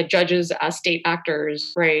sure that judges as state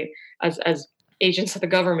actors, right, as agents of the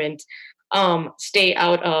government, stay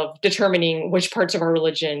out of determining which parts of our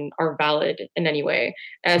religion are valid in any way,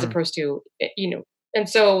 as opposed to, and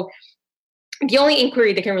so the only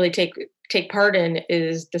inquiry they can really take part in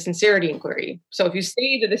is the sincerity inquiry. So if you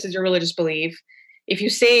say that this is your religious belief, if you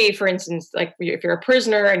say, for instance, like if you're a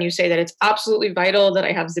prisoner and you say that it's absolutely vital that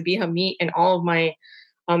I have zabiha meat in all of my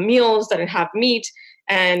meals, that I have meat,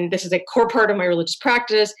 and this is a core part of my religious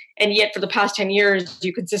practice, and yet for the past 10 years,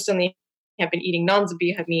 you consistently have been eating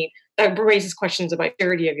non-zabiha meat, that raises questions about the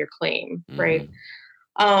sincerity of your claim, right?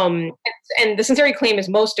 And the sincerity claim is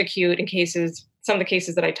most acute in some of the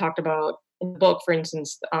cases that I talked about in the book, for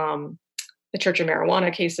instance, the Church of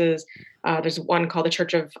Marijuana cases. There's one called the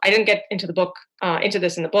Church of, I didn't get into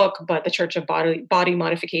this in the book, but the Church of Body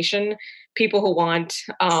Modification, people who want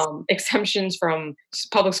exemptions from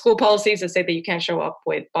public school policies that say that you can't show up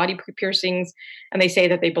with body piercings, and they say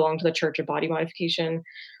that they belong to the Church of Body Modification.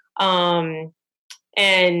 And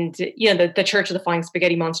the Church of the Flying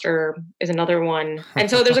Spaghetti Monster is another one. And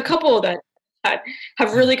so there's a couple that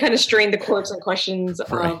have really kind of strained the courts on questions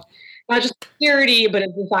of not just security, but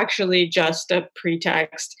it's actually just a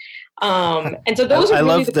pretext. And so those are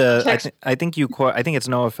really I think it's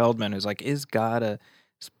Noah Feldman who's like, is God a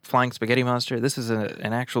flying spaghetti monster? This is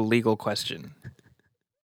an actual legal question.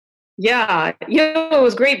 Yeah. It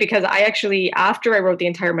was great because I actually, after I wrote the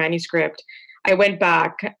entire manuscript, I went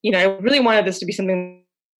back, I really wanted this to be something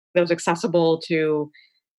that was accessible to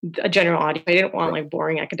a general audience. I didn't want like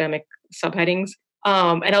boring academic subheadings.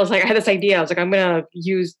 And I was like, I had this idea. I was like, I'm going to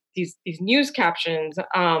use these news captions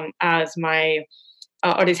as my,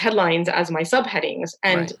 or these headlines as my subheadings,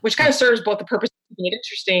 and which kind of serves both the purpose of making it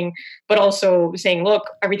interesting, but also saying, look,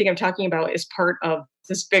 everything I'm talking about is part of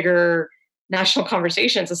this bigger national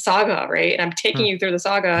conversation. It's a saga, right? And I'm taking you through the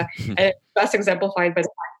saga, and it's best exemplified by the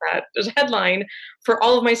fact that there's a headline for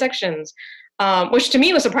all of my sections, which to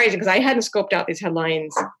me was surprising because I hadn't scoped out these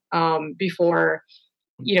headlines before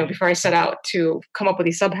I set out to come up with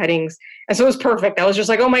these subheadings. And so it was perfect. I was just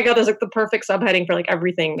like, oh my God, there's like the perfect subheading for like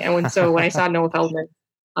everything. And when I saw Noah Feldman,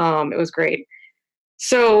 it was great.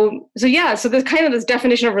 So there's kind of this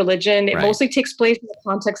definition of religion. It mostly takes place in the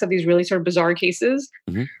context of these really sort of bizarre cases.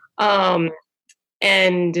 And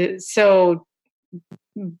the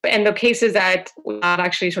cases that have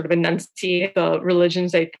actually sort of enunciate the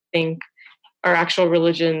religions I think are actual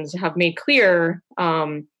religions have made clear,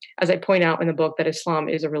 as I point out in the book, that Islam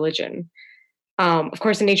is a religion. Of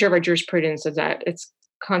course, the nature of our jurisprudence is that it's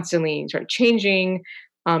constantly sort of changing.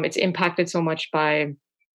 It's impacted so much by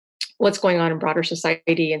what's going on in broader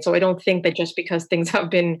society. And so I don't think that just because things have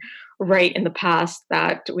been right in the past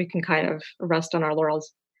that we can kind of rest on our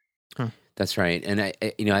laurels. That's right, and I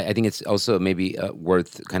think it's also maybe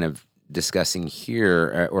worth kind of discussing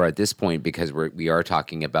here or at this point, because we are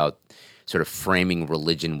talking about sort of framing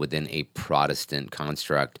religion within a Protestant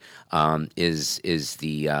construct, is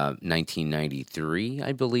the 1993,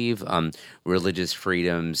 I believe, Religious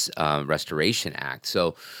Freedoms Restoration Act.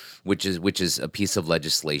 So, which is a piece of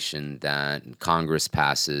legislation that Congress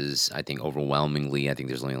passes. I think overwhelmingly, I think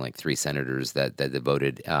there's only like 3 senators that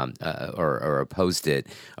voted or opposed it,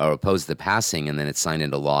 or opposed the passing, and then it's signed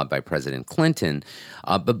into law by President Clinton.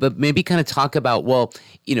 But maybe kind of talk about, well,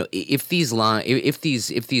 if these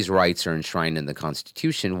rights are enshrined in the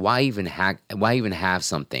Constitution, why even have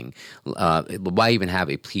something? Why even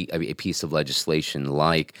have a piece of legislation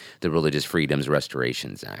like the Religious Freedoms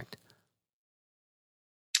Restorations Act?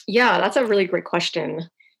 Yeah, that's a really great question.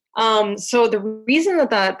 So the reason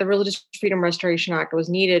that the Religious Freedom Restoration Act was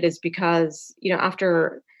needed is because,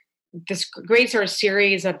 after this great sort of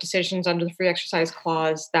series of decisions under the Free Exercise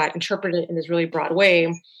Clause that interpret it in this really broad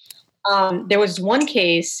way, there was one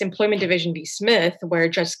case, Employment Division v. Smith, where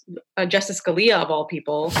Justice Scalia, of all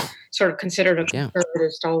people, sort of considered a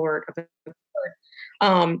conservative stalwart of the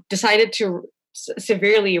court, decided to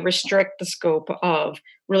severely restrict the scope of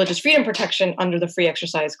religious freedom protection under the Free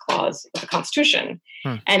Exercise Clause of the Constitution.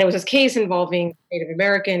 And it was this case involving Native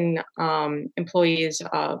American employees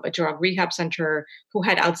of a drug rehab center who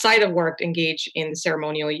had, outside of work, engaged in the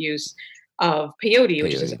ceremonial use of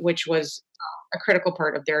peyote, which was a critical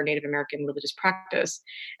part of their Native American religious practice.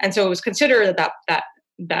 And so it was considered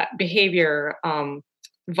that behavior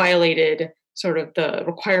violated sort of the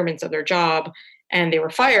requirements of their job, and they were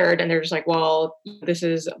fired. And they're just like, well, this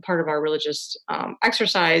is part of our religious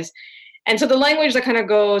exercise. And so the language that kind of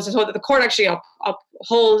goes, so that the court actually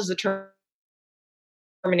upholds the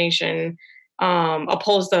termination,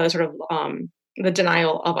 upholds the sort of the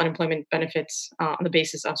denial of unemployment benefits on the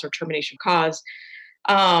basis of sort of termination cause.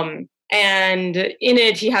 And in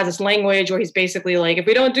it, he has this language where he's basically like, if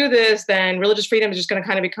we don't do this, then religious freedom is just going to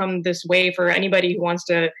kind of become this way for anybody who wants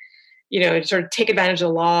to, sort of take advantage of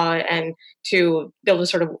the law and to be able to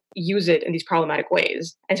sort of use it in these problematic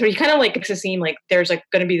ways. And so he kind of like makes it seem like there's like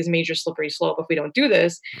going to be this major slippery slope if we don't do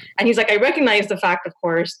this. And he's like, I recognize the fact, of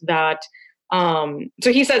course, that, so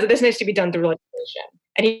he says that this needs to be done through legislation.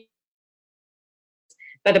 And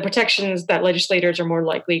that the protections that legislators are more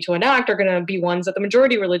likely to enact are going to be ones that the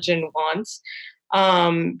majority religion wants,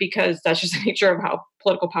 because that's just the nature of how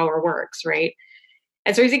political power works, right?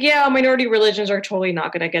 And so he's like, yeah, minority religions are totally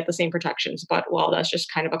not going to get the same protections, but well, that's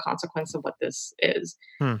just kind of a consequence of what this is.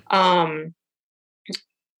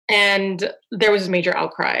 And there was this major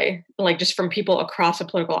outcry, like just from people across the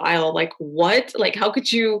political aisle, like, what? Like, how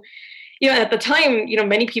could you, at the time,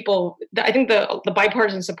 many people, I think the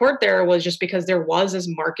bipartisan support there was just because there was this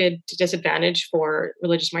marked disadvantage for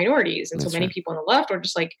religious minorities. And that's so many people on the left were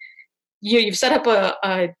just like, you've set up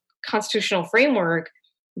a constitutional framework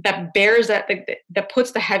that bears that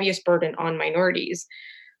puts the heaviest burden on minorities.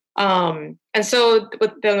 And so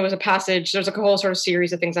then there was a passage, there's like a whole sort of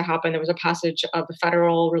series of things that happened. There was a passage of the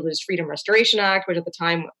Federal Religious Freedom Restoration Act, which at the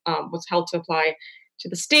time was held to apply to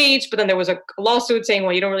the states, but then there was a lawsuit saying,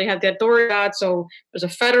 well, you don't really have the authority for that. So there's a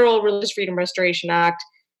Federal Religious Freedom Restoration Act.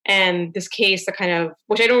 And this case that kind of,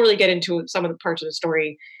 which I don't really get into some of the parts of the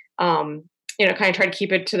story, kind of try to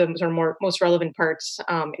keep it to the sort of most relevant parts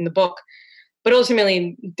in the book. But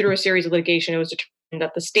ultimately, through a series of litigation, it was determined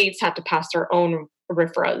that the states had to pass their own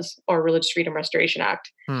RFRAs, or Religious Freedom Restoration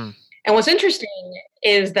Act. And what's interesting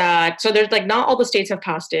is that, so there's like, not all the states have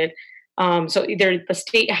passed it. So either the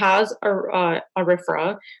state has a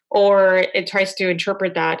RFRA, or it tries to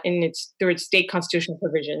interpret that through its state constitutional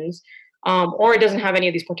provisions, or it doesn't have any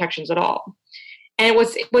of these protections at all. And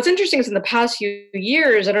what's interesting is in the past few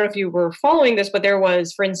years, I don't know if you were following this, but there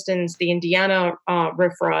was, for instance, the Indiana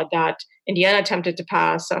RFRA that Indiana attempted to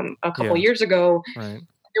pass a couple years ago. Right.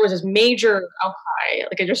 There was this major outcry,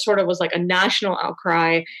 like it just sort of was like a national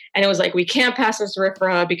outcry. And it was like, we can't pass this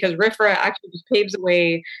RFRA because RFRA actually just paves the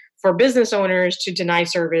way for business owners to deny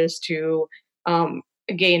service to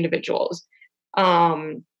gay individuals.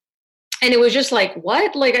 And it was just like,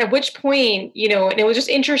 what? Like, at which point, and it was just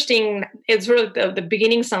interesting. It's sort of the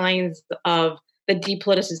beginning signs of the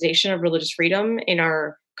depoliticization of religious freedom in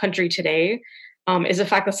our country today, is the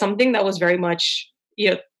fact that something that was very much,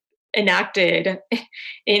 enacted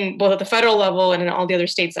in both at the federal level and in all the other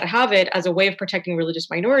states that have it as a way of protecting religious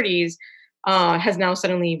minorities, has now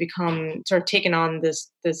suddenly become sort of taken on this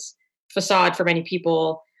facade for many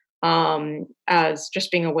people, as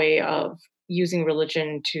just being a way of using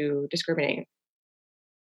religion to discriminate.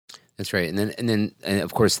 That's right, and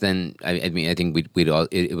of course, I mean, I think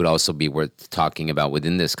it would also be worth talking about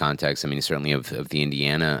within this context. I mean, certainly of the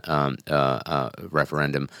Indiana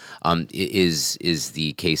referendum, is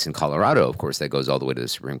the case in Colorado, of course, that goes all the way to the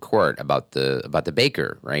Supreme Court about the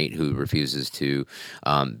baker, right, who refuses to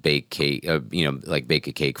bake cake, bake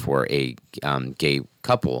a cake for a gay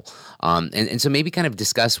couple, and so maybe kind of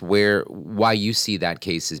discuss why you see that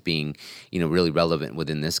case as being really relevant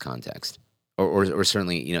within this context. Or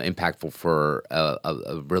certainly, impactful for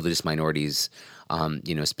religious minorities,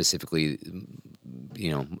 specifically,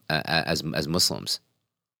 as Muslims.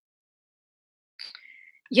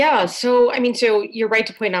 Yeah. So, I mean, so you're right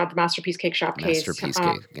to point out the Masterpiece Cake Shop case. Masterpiece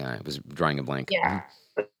Cake. Yeah, I was drawing a blank. Yeah.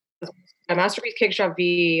 A Masterpiece Cake Shop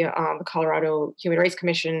v. The Colorado Human Rights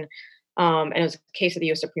Commission. And it was a case of the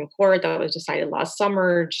U.S. Supreme Court that was decided last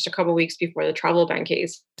summer, just a couple of weeks before the travel ban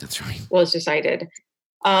case. That's right. Was decided.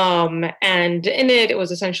 And in it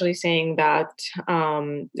was essentially saying that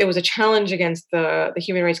it was a challenge against the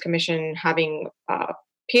Human Rights Commission having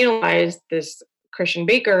penalized this Christian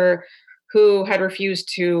baker who had refused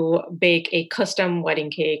to bake a custom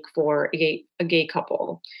wedding cake for a gay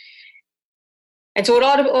couple. And so it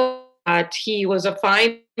ought to that he was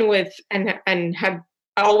fine with and had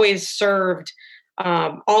always served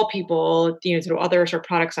all people, through other sort of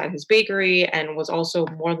products at his bakery, and was also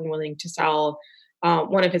more than willing to sell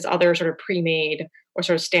one of his other sort of pre-made or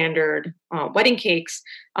sort of standard wedding cakes,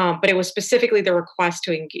 but it was specifically the request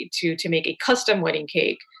to make a custom wedding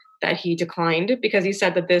cake that he declined, because he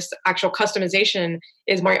said that this actual customization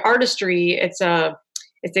is my artistry. It's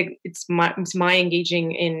my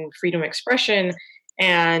engaging in freedom of expression,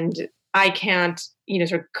 and I can't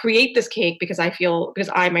sort of create this cake because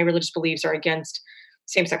my religious beliefs are against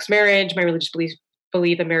same-sex marriage. My religious beliefs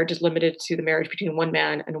believe that marriage is limited to the marriage between one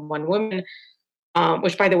man and one woman.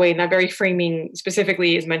 Which, by the way, in that very framing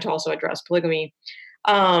specifically is meant to also address polygamy.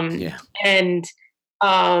 And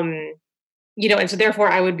so therefore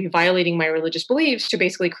I would be violating my religious beliefs to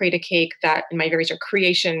basically create a cake that in my very sort of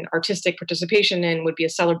creation, artistic participation in would be a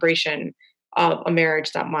celebration of a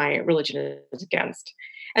marriage that my religion is against.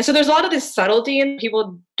 And so there's a lot of this subtlety and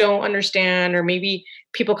people don't understand, or maybe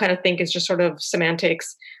people kind of think it's just sort of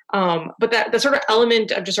semantics. But that the sort of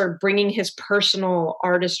element of just sort of bringing his personal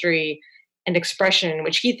artistry and expression,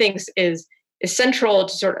 which he thinks is central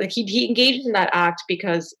to sort of, like, he engages in that act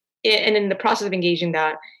because and in the process of engaging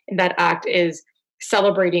in that act is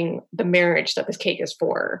celebrating the marriage that this cake is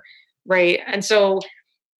for, right? And so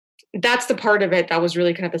that's the part of it that was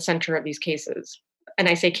really kind of the center of these cases. And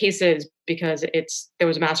I say cases because there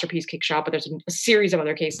was a Masterpiece Cake Shop, but there's a series of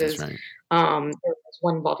other cases. That's right. There was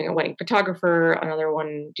one involving a wedding photographer, another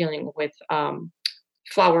one dealing with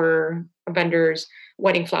flower vendors,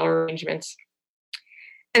 wedding flower arrangements.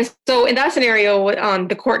 And so in that scenario,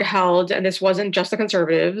 the court held, and this wasn't just the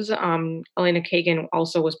conservatives, Elena Kagan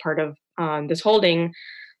also was part of this holding,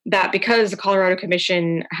 that because the Colorado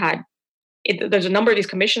Commission there's a number of these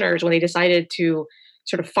commissioners, when they decided to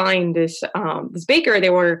sort of find this baker, they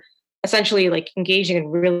were essentially like engaging in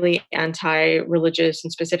really anti-religious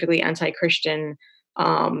and specifically anti-Christian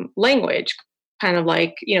language, kind of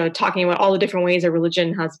like, talking about all the different ways that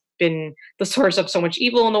religion has been the source of so much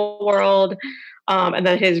evil in the world, and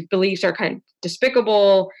that his beliefs are kind of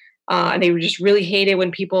despicable, and they just really hate it when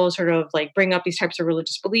people sort of like bring up these types of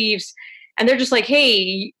religious beliefs. And they're just like,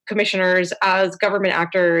 hey, commissioners, as government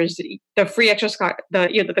actors, the free exercise,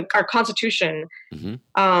 our Constitution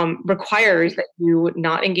requires that you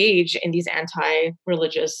not engage in these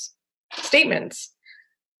anti-religious statements.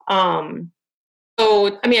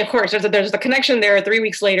 So, I mean, of course, there's the connection there 3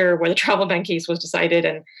 weeks later where the travel ban case was decided,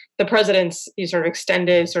 and the president's sort of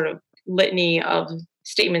extended sort of litany of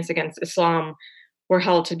statements against Islam were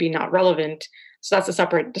held to be not relevant. So that's a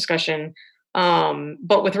separate discussion.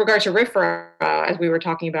 But with regard to RFRA, as we were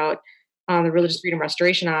talking about, the Religious Freedom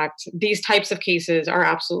Restoration Act, these types of cases are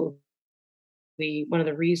absolutely one of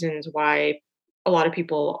the reasons why a lot of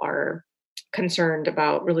people are concerned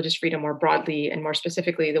about religious freedom more broadly, and more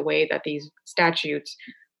specifically the way that these statutes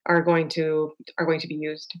are going to be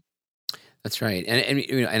used. That's right,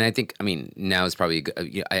 and I think, I mean, now is probably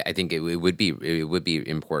I think it would be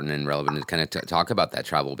important and relevant to kind of talk about that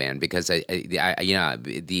travel ban, because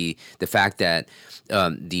the fact that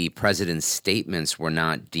the president's statements were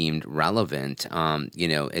not deemed relevant,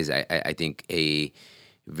 is I think a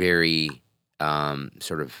very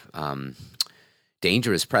sort of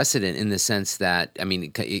dangerous precedent, in the sense that, I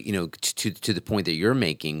mean, to the point that you're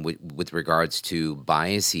making with regards to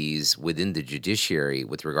biases within the judiciary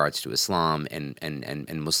with regards to Islam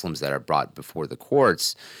and Muslims that are brought before the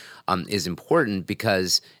courts, is important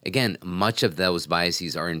because, again, much of those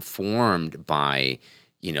biases are informed by,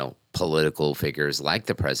 political figures like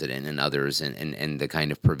the president and others, and the kind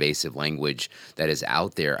of pervasive language that is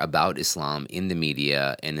out there about Islam in the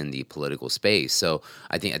media and in the political space. So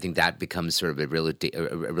I think that becomes sort of a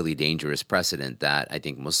really dangerous precedent that I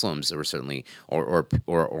think Muslims, or certainly or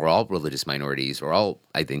all religious minorities, or all,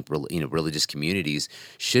 I think, religious communities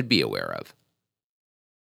should be aware of.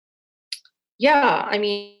 Yeah, I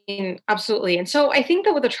mean, absolutely. And so I think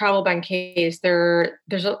that with the travel ban case, there's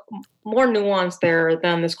a more nuance there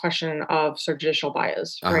than this question of sort of judicial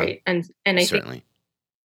bias, right? And I think Certainly.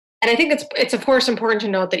 and I think it's of course important to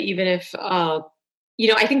note that even if I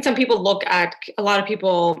think some people look at a lot of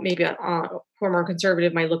people maybe who are more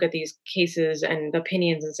conservative might look at these cases and the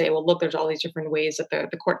opinions and say, well, look, there's all these different ways that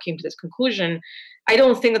the court came to this conclusion. I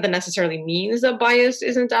don't think that necessarily means that bias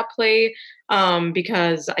isn't at play,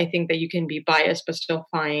 because I think that you can be biased but still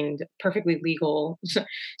find perfectly legal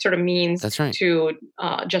sort of means That's right. to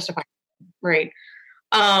justify, right?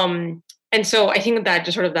 And so I think that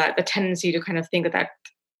just sort of that the tendency to kind of think that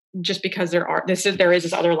just because there is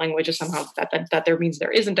this other language is somehow that there means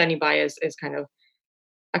there isn't any bias is kind of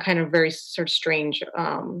a kind of very sort of strange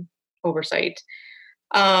oversight.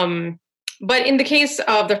 But in the case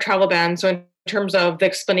of the travel ban, so in terms of the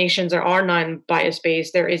explanations that are non-bias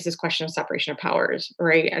based, there is this question of separation of powers,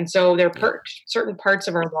 right? And so there are certain parts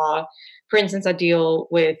of our law, for instance, that deal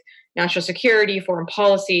with national security, foreign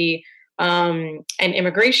policy, and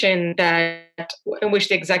immigration in which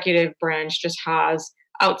the executive branch just has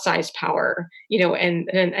outsized power,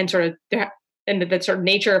 and sort of and the sort of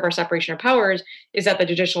nature of our separation of powers is that the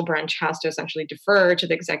judicial branch has to essentially defer to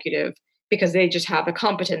the executive because they just have the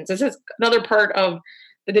competence. This is another part of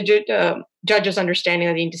the judge's understanding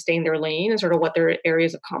that they need to stay in their lane and sort of what their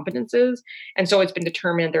areas of competence is. And so it's been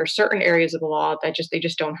determined there are certain areas of the law that they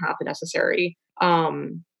just don't have the necessary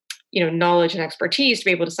knowledge and expertise to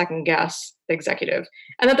be able to second guess the executive,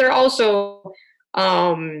 and that they're also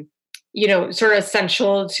sort of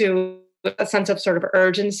essential to a sense of sort of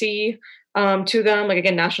urgency to them, like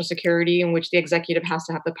again, national security, in which the executive has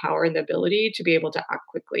to have the power and the ability to be able to act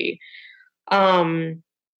quickly.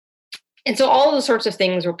 And so all of those sorts of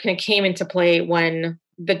things kind of came into play when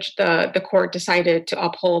the court decided to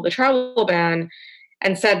uphold the travel ban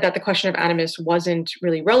and said that the question of animus wasn't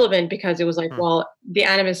really relevant because it was like, well, the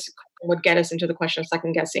animus would get us into the question of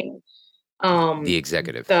second guessing the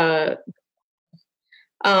executive. This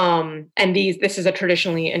is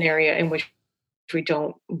traditionally an area in which we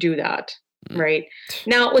don't do that, right?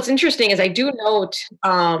 Now, what's interesting is I do note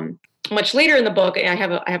much later in the book, I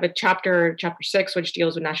have a chapter 6, which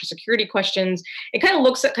deals with national security questions. It kind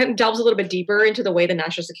of delves a little bit deeper into the way the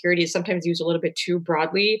national security is sometimes used a little bit too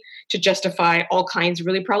broadly to justify all kinds of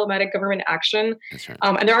really problematic government action. That's right.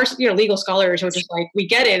 And there are legal scholars who are just like, we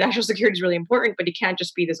get it, national security is really important, but it can't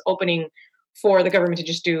just be this opening for the government to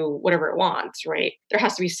just do whatever it wants, right? There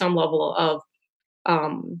has to be some level of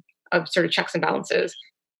sort of checks and balances.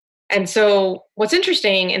 And so what's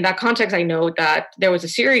interesting in that context, I note that there was a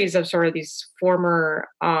series of sort of these former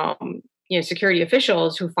security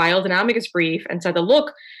officials who filed an amicus brief and said that,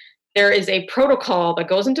 look, there is a protocol that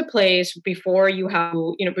goes into place before you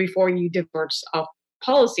diverge of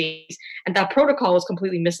policies, and that protocol is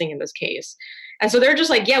completely missing in this case. And so they're just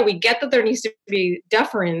like, yeah, we get that there needs to be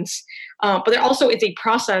deference, but there also is a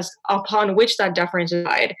process upon which that deference is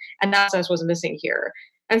applied, and that process was missing here.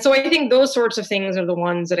 And so I think those sorts of things are the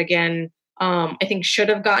ones that, again, I think should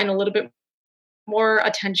have gotten a little bit more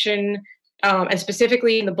attention. And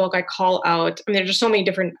specifically in the book, I call out, there's just so many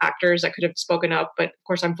different actors that could have spoken up, but of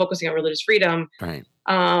course I'm focusing on religious freedom. Right.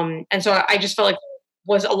 And so I just felt like there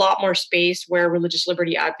was a lot more space where religious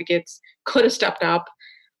liberty advocates could have stepped up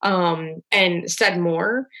and said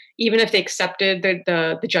more, even if they accepted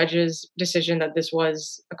the judge's decision that this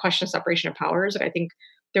was a question of separation of powers. I think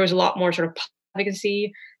there was a lot more sort of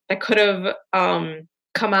advocacy that could have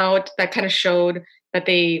come out that kind of showed that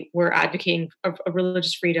they were advocating a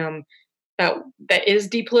religious freedom that is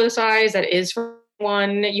depoliticized, that is for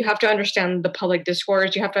one. You have to understand the public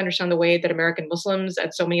discourse. You have to understand the way that American Muslims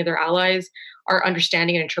and so many of their allies are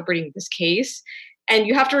understanding and interpreting this case. And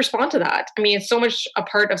you have to respond to that. It's so much a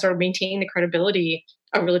part of sort of maintaining the credibility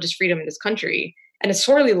of religious freedom in this country. And it's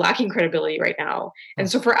sorely lacking credibility right now. And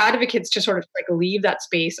so for advocates to sort of like leave that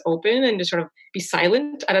space open and to sort of be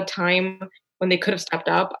silent at a time when they could have stepped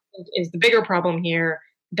up is the bigger problem here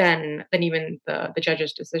than even the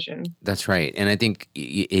judge's decision. That's right. And I think,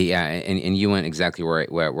 and you went exactly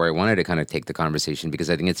where I wanted to kind of take the conversation,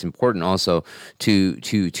 because I think it's important also to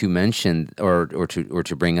mention or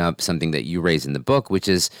to bring up something that you raise in the book, which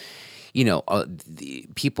is, the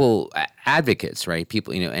people, advocates, right?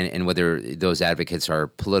 People, and whether those advocates are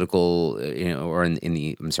political, or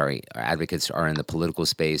advocates are in the political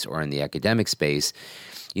space or in the academic space.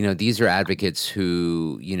 These are advocates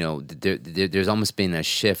who, there's almost been a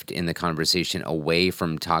shift in the conversation away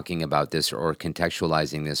from talking about this or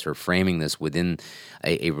contextualizing this or framing this within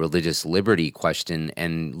a religious liberty question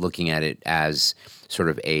and looking at it as sort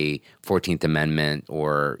of a 14th Amendment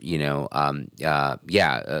or,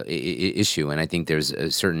 issue. And I think there's a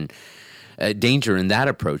certain danger in that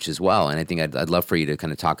approach as well. And I think I'd love for you to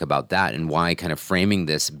kind of talk about that and why kind of framing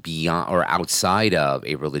this beyond or outside of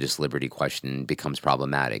a religious liberty question becomes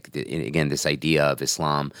problematic. Again, this idea of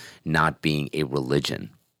Islam not being a religion.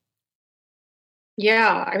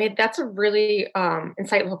 Yeah, I mean that's a really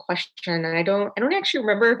insightful question, and I don't actually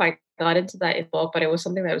remember if I got into that in the book, but it was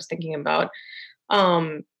something that I was thinking about.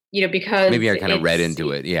 Because maybe I kind of read into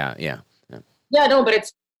it. Yeah. Yeah, no, but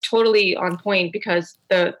it's totally on point because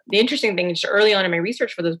the interesting thing is early on in my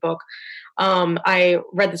research for this book, I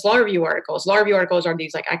read this law review articles. Law review articles are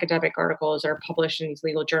these like academic articles that are published in these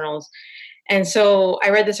legal journals. And so I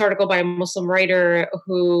read this article by a Muslim writer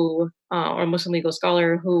or a Muslim legal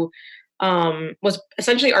scholar who was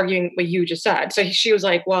essentially arguing what you just said. So she was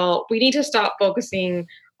like, well, we need to stop focusing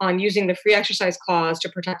on using the free exercise clause to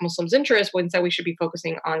protect Muslims' interests, when instead we should be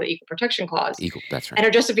focusing on the equal protection clause. That's right. And her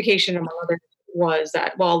justification, among others, was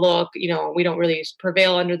that, well, look, we don't really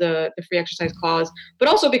prevail under the free exercise clause, but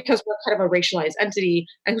also because we're kind of a racialized entity.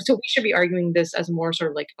 And so we should be arguing this as more sort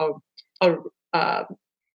of like a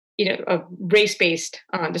race-based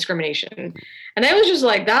discrimination. And I was just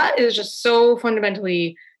like, that is just so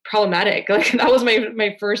fundamentally problematic. Like that was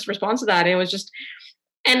my first response to that. And it was just,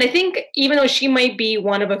 and I think even though she might be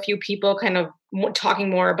one of a few people kind of talking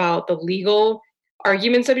more about the legal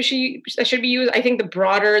arguments that should be used, I think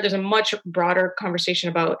there's a much broader conversation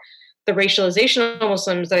about the racialization of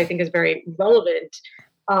Muslims that I think is very relevant.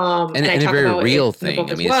 And a very real thing.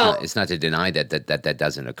 I mean, it's not to deny that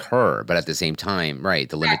doesn't occur, but at the same time, right,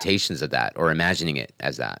 the limitations of that or imagining it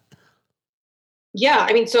as that. Yeah,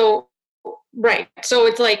 I mean, right. So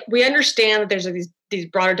it's like we understand that there's these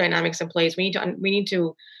broader dynamics in place. We need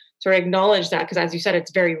to sort of acknowledge that because, as you said,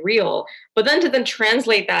 it's very real. But then to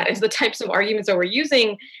translate that as the types of arguments that we're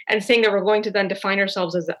using and saying that we're going to then define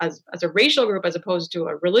ourselves as a racial group as opposed to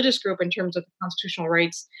a religious group in terms of the constitutional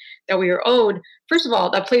rights that we are owed. First of all,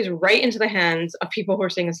 that plays right into the hands of people who are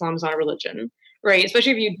saying Islam is not a religion, right?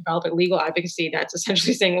 Especially if you develop a legal advocacy that's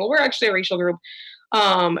essentially saying, well, we're actually a racial group,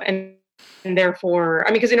 and therefore,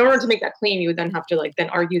 I mean, because in order to make that claim, you would then have to then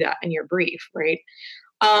argue that in your brief, right?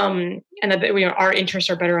 And that our interests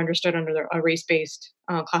are better understood under a race-based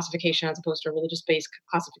classification as opposed to a religious-based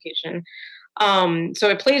classification. So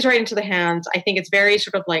it plays right into the hands. I think it's very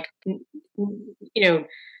sort of like,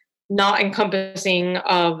 not encompassing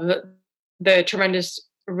of the tremendous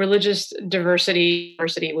religious diversity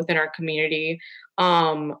within our community.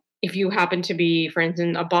 If you happen to be, for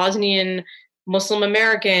instance, a Bosnian Muslim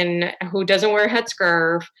American who doesn't wear a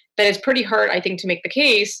headscarf, that is pretty hard, I think, to make the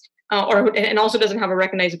case, and also doesn't have a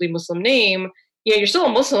recognizably Muslim name. You're still a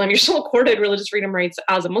Muslim. You're still accorded religious freedom rights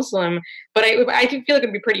as a Muslim. But I feel like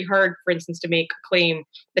it'd be pretty hard, for instance, to make a claim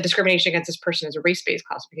that discrimination against this person is a race-based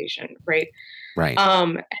classification, right? Right.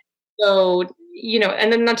 So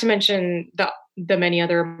and then not to mention the many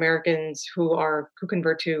other Americans who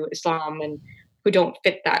convert to Islam and who don't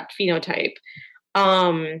fit that phenotype.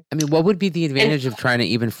 I mean, what would be the advantage of trying to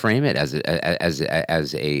even frame it as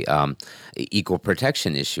a equal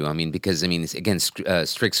protection issue? I mean, because again,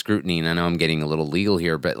 strict scrutiny, and I know I'm getting a little legal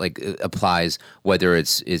here, but it applies whether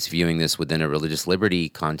it's viewing this within a religious liberty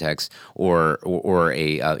context or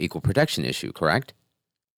a equal protection issue, correct?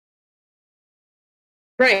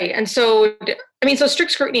 Right, and so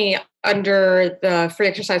strict scrutiny under the free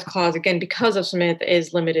exercise clause, again, because of Smith,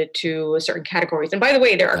 is limited to certain categories. And by the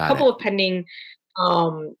way, there are a couple of pending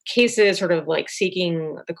cases sort of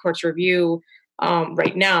seeking the court's review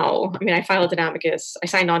right now. I mean, I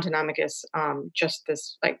signed on to an amicus just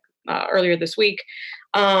this earlier this week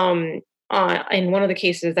in one of the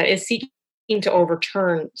cases that is seeking to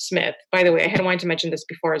overturn Smith. By the way, I had wanted to mention this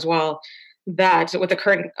before as well, that with the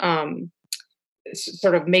current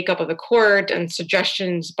sort of makeup of the court and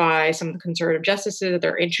suggestions by some of the conservative justices that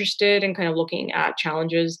they're interested in kind of looking at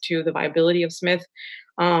challenges to the viability of Smith,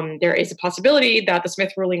 there is a possibility that the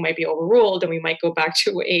Smith ruling might be overruled and we might go back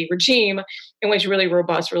to a regime in which really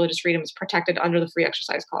robust religious freedom is protected under the free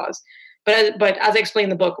exercise clause. But as I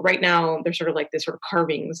explained in the book, right now there's sort of this sort of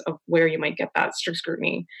carvings of where you might get that strict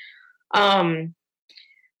scrutiny. But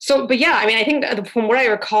yeah, I mean, I think from what I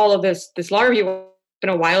recall of this law review, it's been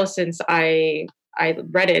a while since I I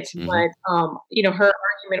read it, but her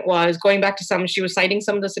argument was going back to she was citing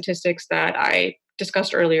some of the statistics that I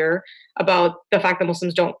discussed earlier about the fact that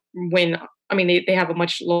Muslims don't win. I mean, they have a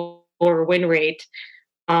much lower win rate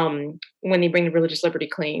when they bring religious liberty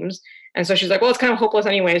claims. And so she's like, well, it's kind of hopeless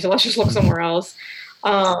anyway, so let's just look somewhere else.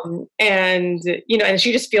 And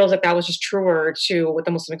she just feels like that was just truer to what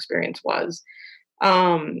the Muslim experience was.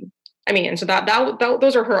 And so that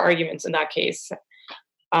those are her arguments in that case.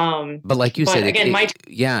 But like you said, again, I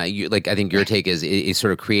think your take is it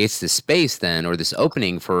sort of creates this space then, or this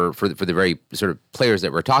opening for the very sort of players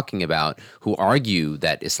that we're talking about who argue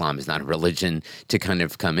that Islam is not a religion to kind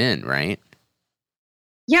of come in, right?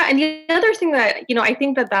 Yeah, and the other thing that, I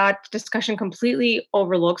think that discussion completely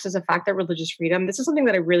overlooks is the fact that religious freedom, this is something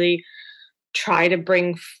that I really try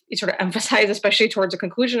to sort of emphasize, especially towards the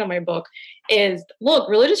conclusion of my book, is, look,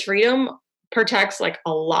 religious freedom protects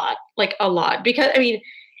a lot, because,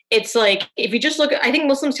 it's like, if you just look at, I think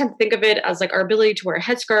Muslims tend to think of it as our ability to wear a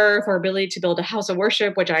headscarf, our ability to build a house of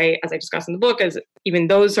worship, which as I discussed in the book, is even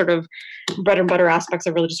those sort of bread and butter aspects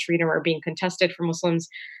of religious freedom are being contested for Muslims.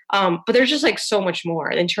 But there's just so much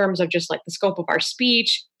more in terms of just the scope of our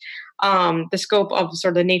speech, the scope of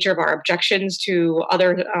sort of the nature of our objections to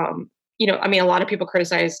other, a lot of people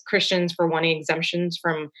criticize Christians for wanting exemptions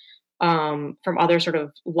from other sort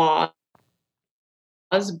of laws,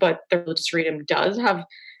 but the religious freedom does have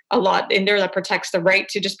a lot in there that protects the right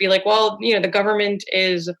to just be the government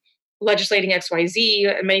is legislating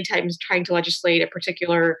XYZ, and many times trying to legislate a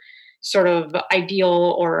particular sort of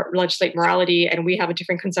ideal or legislate morality, and we have a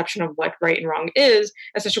different conception of what right and wrong is.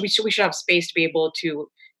 And so we should have space to be able to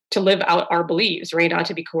live out our beliefs, right? Not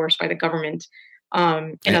to be coerced by the government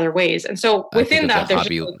in other ways. And so within that,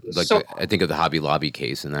 I think of the Hobby Lobby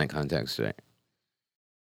case in that context, right?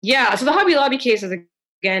 Yeah. So the Hobby Lobby case is,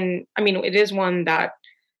 again, it is one that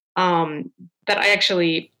I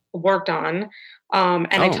actually worked on.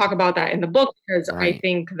 I talk about that in the book because I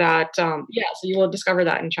think that, so you will discover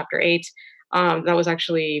that in chapter 8. That was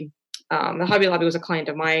actually, the Hobby Lobby was a client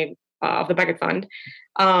of of the Becket Fund.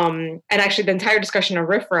 And actually the entire discussion of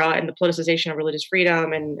RFRA and the politicization of religious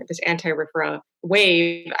freedom and this anti-RFRA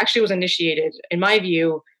wave actually was initiated, in my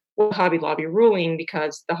view, with Hobby Lobby ruling,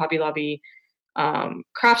 because the Hobby Lobby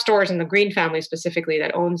craft stores and the Green family specifically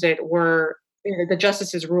that owns it were, the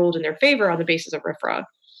justices ruled in their favor on the basis of RFRA.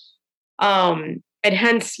 And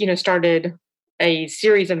hence, started a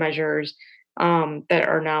series of measures that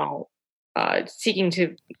are now seeking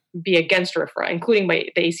to be against RFRA, including by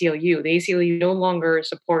the ACLU. The ACLU no longer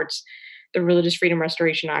supports the Religious Freedom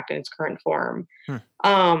Restoration Act in its current form.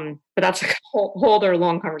 But that's a whole other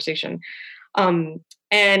long conversation. And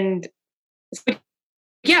so,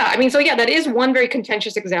 that is one very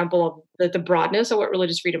contentious example of the broadness of what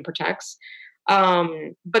religious freedom protects.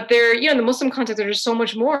 But there, in the Muslim context, there's just so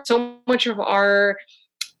much more. So much of our,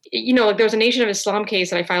 there was a Nation of Islam case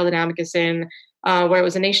that I filed an amicus in, where it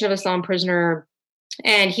was a Nation of Islam prisoner,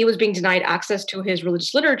 and he was being denied access to his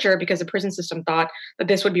religious literature because the prison system thought that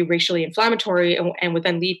this would be racially inflammatory and would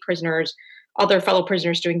then lead other fellow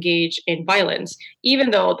prisoners to engage in violence,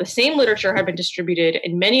 even though the same literature had been distributed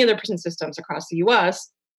in many other prison systems across the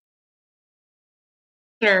U.S.,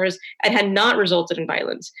 and had not resulted in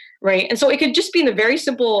violence, right? And so it could just be in the very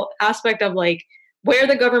simple aspect of where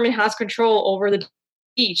the government has control over the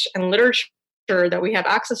speech and literature that we have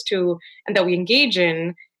access to and that we engage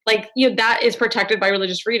in, that is protected by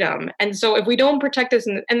religious freedom. And so if we don't protect this,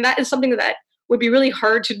 and that is something that would be really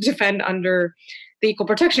hard to defend under the Equal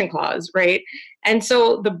Protection Clause, right? And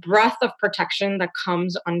so the breadth of protection that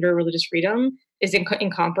comes under religious freedom is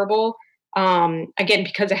incomparable. Again,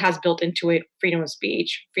 because it has built into it freedom of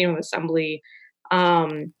speech, freedom of assembly.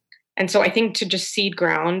 And so I think to just cede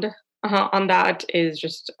ground on that is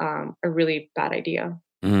just a really bad idea.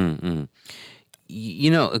 Mm-hmm.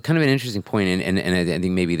 Kind of an interesting point, and I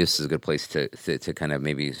think maybe this is a good place to kind of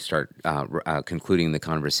maybe start concluding the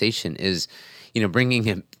conversation is, bringing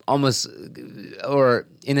it almost, or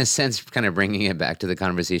in a sense, kind of bringing it back to the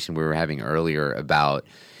conversation we were having earlier about,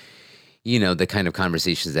 the kind of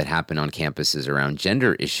conversations that happen on campuses around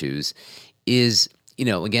gender issues is,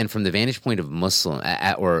 again, from the vantage point of Muslim,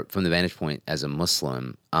 or from the vantage point as a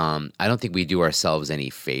Muslim, I don't think we do ourselves any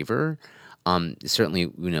favor. Certainly,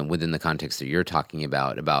 within the context that you're talking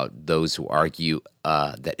about those who argue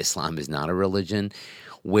that Islam is not a religion,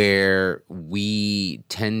 where we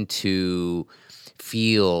tend to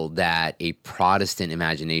feel that a Protestant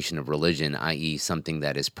imagination of religion, i.e., something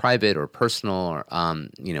that is private or personal, or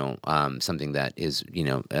something that is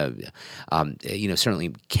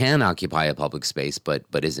certainly can occupy a public space, but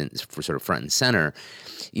isn't for sort of front and center,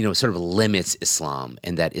 sort of limits Islam,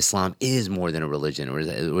 and that Islam is more than a religion, or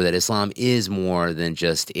that Islam is more than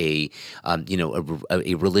just a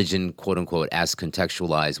religion, quote unquote, as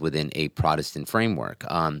contextualized within a Protestant framework.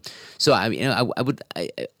 So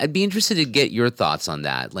I'd be interested to get your thoughts on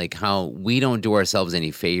that, like how we don't do ourselves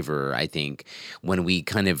any favor, I think, when we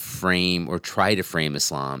kind of frame or try to frame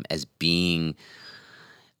Islam as being,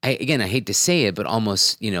 I hate to say it, but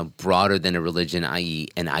almost, broader than a religion, i.e.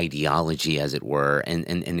 an ideology, as it were, and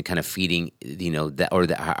kind of feeding, or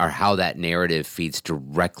how that narrative feeds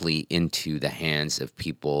directly into the hands of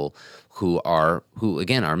people who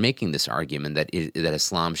again are making this argument that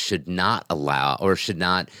Islam should not allow or should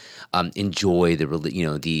not enjoy the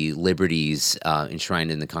liberties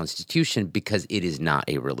enshrined in the Constitution, because it is not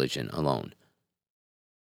a religion alone.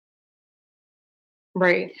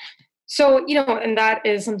 Right. So, and that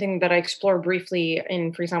is something that I explore briefly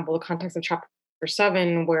in, for example, the context of chapter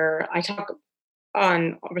 7, where I talk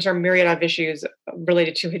on a myriad of issues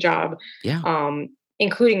related to hijab,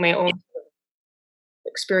 including my own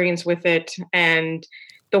experience with it and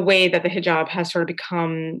the way that the hijab has sort of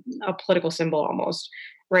become a political symbol almost,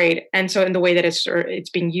 right? And so in the way that it's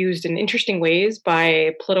being used in interesting ways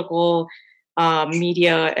by political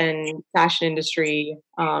media and fashion industry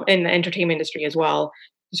and the entertainment industry as well,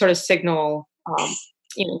 to sort of signal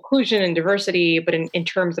inclusion and diversity, but in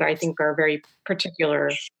terms that I think are very particular,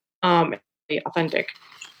 authentic.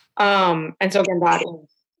 And so again, that is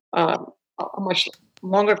a much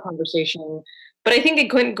longer conversation. But I think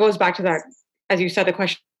it goes back to that, as you said, the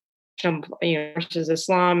question of versus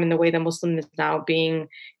Islam, and the way that Muslim is now being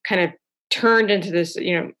kind of turned into this,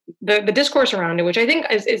 the discourse around it, which I think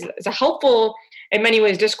is a helpful, in many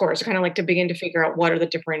ways, discourse, kind of like to begin to figure out what are the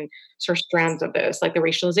different sort of strands of this, like the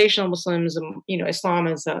racialization of Muslims, Islam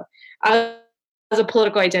as a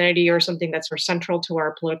political identity, or something that's sort of central to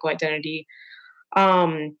our political identity,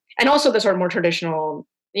 and also the sort of more traditional,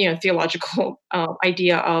 theological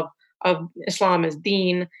idea of Islam as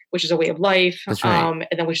deen, which is a way of life, That's right.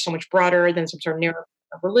 and then which is so much broader than some sort of narrative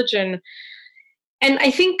of religion. And I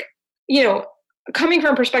think, coming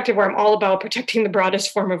from a perspective where I'm all about protecting the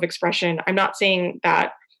broadest form of expression, I'm not saying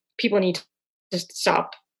that people need to just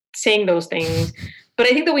stop saying those things, but I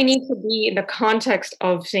think that we need to be, in the context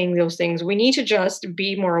of saying those things, we need to just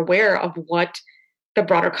be more aware of what the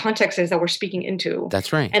broader context is that we're speaking into.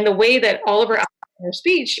 That's right. And the way that all of our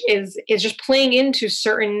speech is just playing into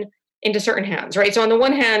certain hands, right? So on the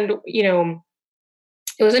one hand,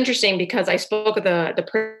 it was interesting because I spoke at the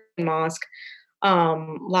prison mosque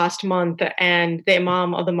last month, and the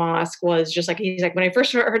imam of the mosque was just like, he's like, when I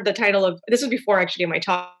first heard the title of, this was before actually my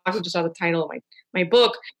talk, he just saw the title of my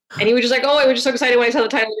book, and he was just like, oh, I was just so excited when I saw the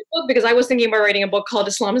title of the book, because I was thinking about writing a book called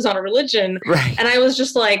Islam is Not a Religion. Right. And I was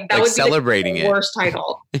just like, that like would celebrating be the worst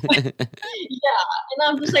title. Yeah. And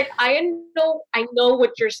I'm just like, I know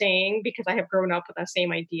what you're saying, because I have grown up with that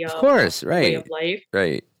same idea of course, right, way of life.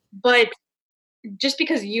 Right. But just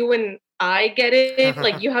because you and I get it,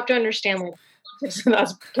 like, you have to understand like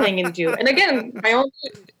that's playing into. And again, by all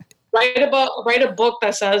means, write a book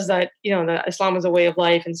that says that that Islam is a way of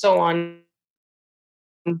life and so on,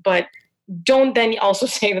 but don't then also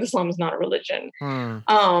say that Islam is not a religion.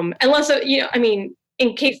 Unless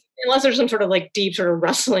unless there's some sort of like deep sort of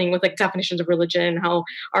wrestling with like definitions of religion, how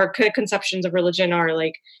our conceptions of religion are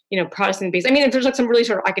like Protestant based. I mean, if there's like some really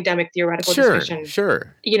sort of academic theoretical discussion,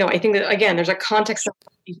 sure, I think that again there's a context that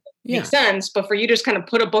makes sense, but for you to just kind of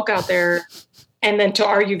put a book out there and then to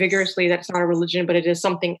argue vigorously that it's not a religion, but it is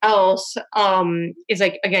something else, is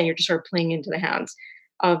like, again, you're just sort of playing into the hands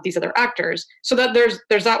of these other actors. So that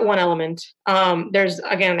there's that one element. There's,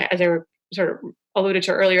 again, as I sort of alluded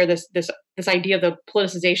to earlier, this idea of the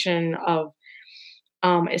politicization of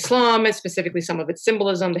Islam, and specifically some of its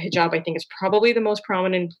symbolism. The hijab, I think, is probably the most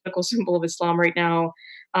prominent political symbol of Islam right now.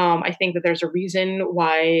 I think that there's a reason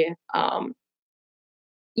why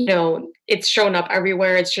it's shown up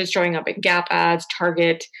everywhere. It's just showing up in Gap ads,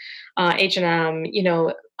 Target, H&M,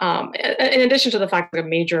 in addition to the fact that a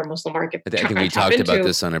major Muslim market. I think we talked about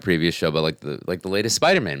this on a previous show, but like the latest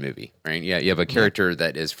Spider-Man movie, right? Yeah, you have a character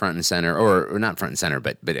that is front and center, or not front and center,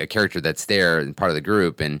 but a character that's there and part of the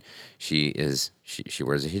group, and she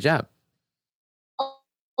wears a hijab.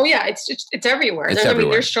 Oh yeah, it's everywhere. Everywhere. I mean,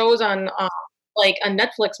 there's shows on like on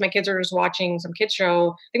Netflix. My kids are just watching some kids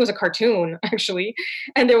show. I think it was a cartoon actually,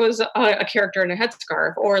 and there was a character in a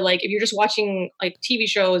headscarf. Or like if you're just watching like TV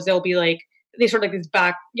shows, they'll be like they sort of like these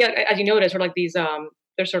as you notice, sort of like these,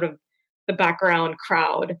 they're sort of the background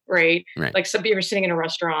crowd, right? Right. Like some you're sitting in a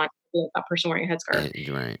restaurant, that person wearing a headscarf.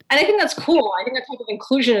 Right. And I think that's cool. I think that type of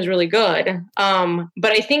inclusion is really good.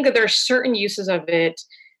 But I think that there are certain uses of it.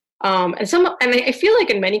 And I feel like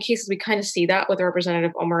in many cases we kind of see that with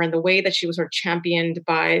Representative Omar and the way that she was sort of championed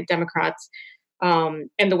by Democrats, and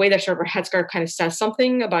the way that sort of her headscarf kind of says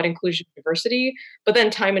something about inclusion and diversity, but then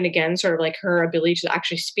time and again, sort of like her ability to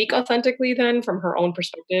actually speak authentically then from her own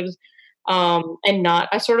perspectives, and not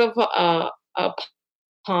a sort of a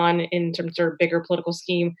pawn in terms of bigger political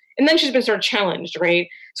scheme. And then she's been sort of challenged, right?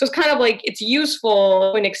 So it's kind of like it's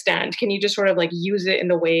useful to an extent. Can you just sort of like use it in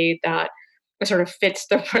the way that sort of fits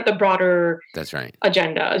the broader That's right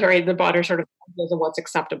agenda, right? The broader sort of ideas of what's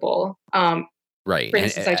acceptable. Right. For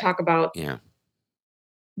instance, I talk about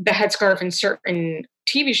the headscarf in certain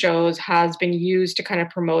TV shows has been used to kind of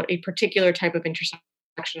promote a particular type of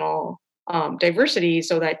intersectional diversity,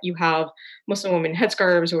 so that you have Muslim women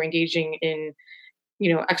headscarves who are engaging in,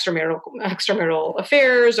 extramarital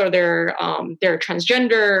affairs, or they're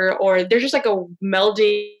transgender, or they're just like a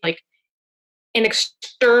melding, like an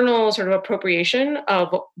external sort of appropriation of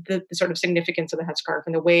the sort of significance of the headscarf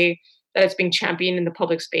and the way that it's being championed in the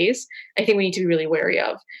public space. I think we need to be really wary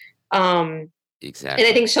of. Exactly.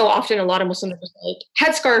 And I think so often a lot of Muslims are just like,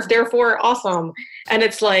 headscarf, therefore awesome. And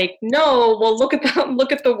it's like, no, well, look at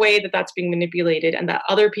the way that that's being manipulated, and that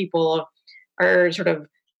other people are sort of,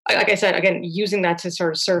 like I said, again, using that to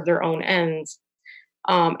sort of serve their own ends,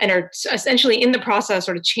 and are essentially in the process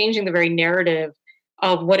sort of changing the very narrative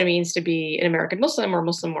of what it means to be an American Muslim or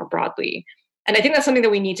Muslim more broadly. And I think that's something that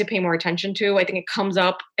we need to pay more attention to. I think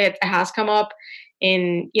it has come up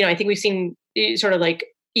in, I think we've seen sort of like,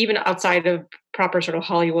 even outside of proper sort of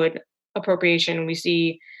Hollywood appropriation, we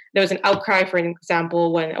see there was an outcry, for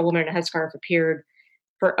example, when a woman in a headscarf appeared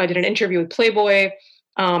I did an interview with Playboy,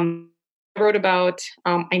 wrote about,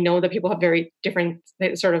 I know that people have very different,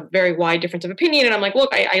 sort of very wide difference of opinion. And I'm like,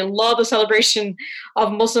 look, I love the celebration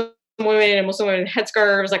of Muslim women and Muslim women in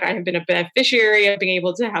headscarves. Like, I have been a beneficiary of being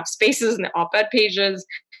able to have spaces in the op-ed pages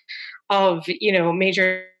of,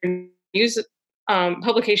 major news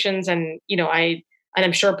publications. And,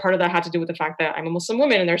 I'm sure part of that had to do with the fact that I'm a Muslim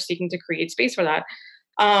woman and they're seeking to create space for that.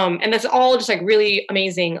 And that's all just like really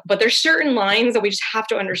amazing. But there's certain lines that we just have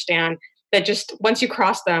to understand that just once you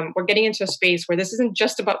cross them, we're getting into a space where this isn't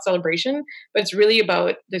just about celebration, but it's really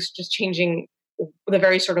about this just changing the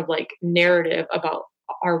very sort of like narrative about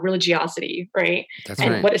our religiosity, right? That's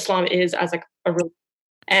and right. what Islam is as like a religion.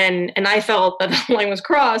 And I felt that the line was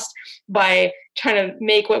crossed by trying to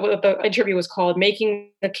make what the interview was called,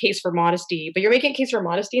 making a case for modesty. But you're making a case for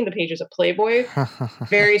modesty in the pages of Playboy.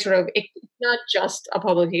 Very sort of, it's not just a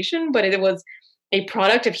publication, but it was a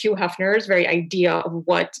product of Hugh Hefner's very idea of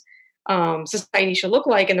what society should look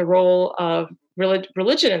like and the role of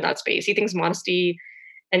religion in that space. He thinks modesty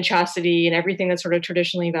and chastity and everything that's sort of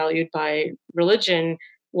traditionally valued by religion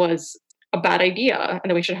was a bad idea, and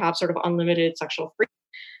that we should have sort of unlimited sexual freedom.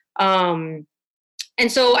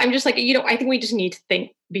 And so I'm just like, I think we just need to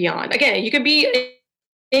think beyond. Again, you could be,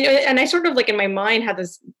 and I sort of like in my mind had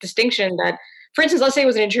this distinction that, for instance, let's say it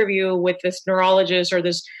was an interview with this neurologist or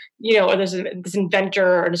this, or this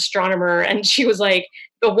inventor or an astronomer, and she was like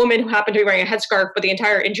the woman who happened to be wearing a headscarf, but the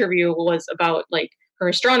entire interview was about like her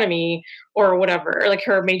astronomy or whatever, or like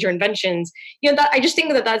her major inventions. That I just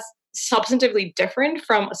think that that's substantively different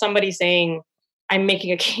from somebody saying, I'm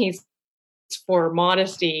making a case for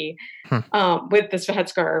modesty with this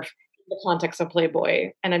headscarf in the context of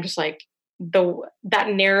Playboy. And I'm just like, that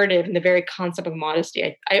narrative and the very concept of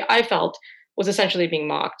modesty, I felt was essentially being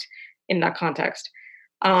mocked in that context.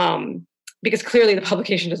 Because clearly the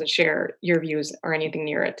publication doesn't share your views or anything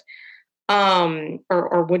near it,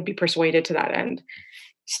 or would be persuaded to that end.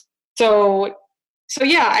 So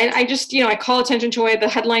yeah, I just, I call attention to it. The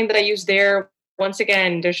headline that I used there, once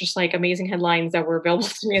again, there's just like amazing headlines that were available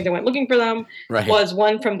to me as I went looking for them. Right. Was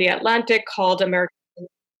one from The Atlantic called "Americans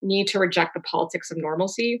Need to Reject the Politics of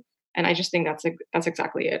Normalcy." And I just think that's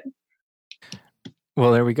exactly it.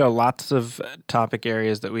 Well, there we go. Lots of topic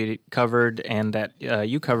areas that we covered and that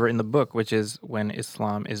you cover in the book, which is When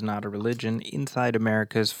Islam is Not a Religion, Inside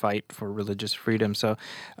America's Fight for Religious Freedom. So,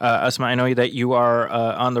 Asma, I know that you are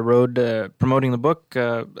on the road promoting the book.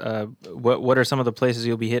 What are some of the places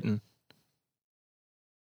you'll be hitting?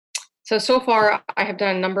 So far, I have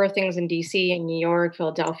done a number of things in DC, in New York,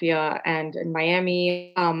 Philadelphia, and in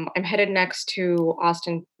Miami. I'm headed next to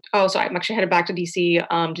Austin. Oh, sorry, I'm actually headed back to DC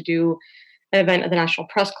to do an event at the National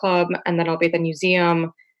Press Club, and then I'll be at the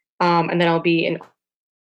museum, and then I'll be in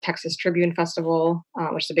Texas Tribune Festival,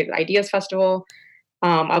 which is a big Ideas Festival.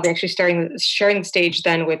 I'll be actually sharing the stage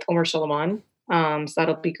then with Omer Suleiman. So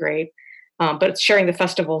that'll be great. But it's sharing the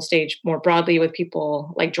festival stage more broadly with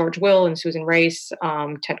people like George Will and Susan Rice,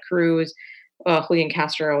 Ted Cruz, Julian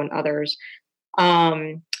Castro, and others.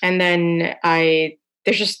 And then I'm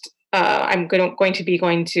going to be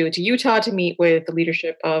going to Utah to meet with the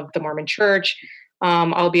leadership of the Mormon Church.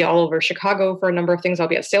 I'll be all over Chicago for a number of things. I'll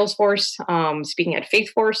be at Salesforce, speaking at Faith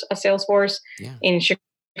Force, a Salesforce in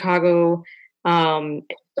Chicago, a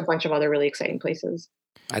bunch of other really exciting places.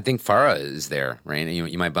 I think Farah is there, right?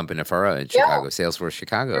 You might bump into Farah in Chicago, Salesforce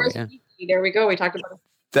Chicago. Yeah. There we go. We talked about.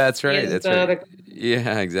 That's right. That's right.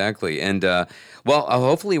 Yeah, exactly. And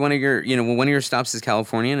hopefully one of your stops is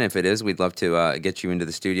California, and if it is, we'd love to get you into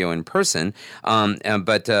the studio in person.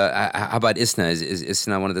 But how about ISNA? Is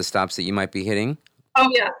ISNA one of the stops that you might be hitting? Oh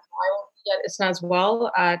yeah, I will be at ISNA as well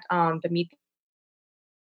at the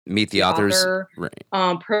Meet the Authors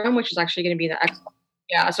program, which is actually going to be the expo.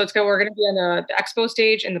 Yeah, so we're going to be on the expo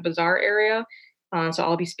stage in the Bazaar area. So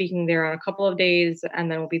I'll be speaking there on a couple of days,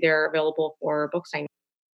 and then we'll be there available for book signing.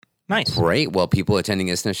 Nice. Great. Well, people attending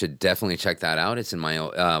ISNA should definitely check that out. It's in my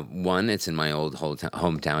it's in my old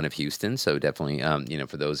hometown of Houston, so definitely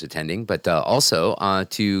for those attending, but also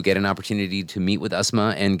to get an opportunity to meet with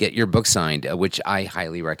Asma and get your book signed, which I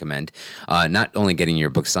highly recommend. Not only getting your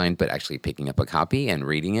book signed, but actually picking up a copy and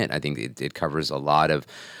reading it. I think it covers a lot of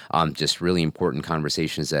just really important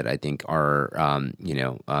conversations that I think are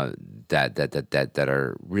that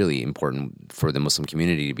are really important for the Muslim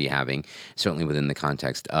community to be having, certainly within the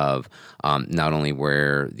context of not only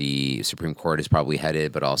where the Supreme Court is probably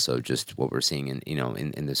headed, but also just what we're seeing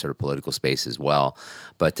in the sort of political space as well.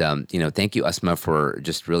 But thank you, Asma, for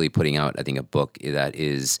just really putting out, I think, a book that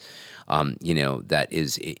is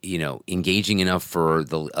engaging enough for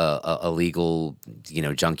a legal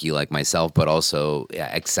junkie like myself, but also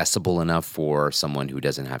accessible enough for someone who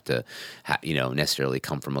doesn't have to necessarily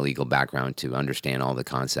come from a legal background to understand all the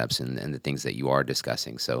concepts and the things that you are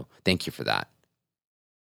discussing. So thank you for that.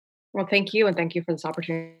 Well, thank you, and thank you for this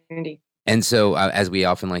opportunity. And so, as we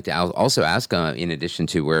often like to also ask, in addition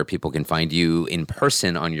to where people can find you in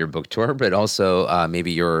person on your book tour, but also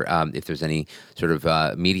maybe if there's any sort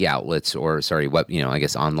of media outlets or, I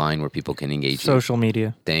guess online where people can engage. Social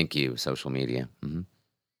media. Thank you. Social media. Mm-hmm.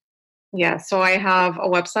 Yeah, so I have a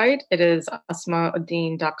website. It is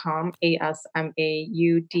asmauddin.com,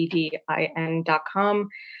 ASMAUDDIN.com.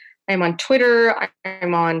 I'm on Twitter.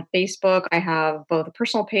 I'm on Facebook. I have both a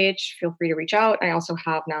personal page. Feel free to reach out. I also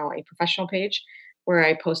have now a professional page where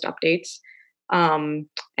I post updates. And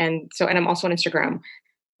I'm also on Instagram.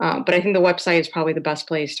 But I think the website is probably the best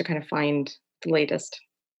place to kind of find the latest.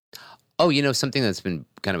 Oh, something that's been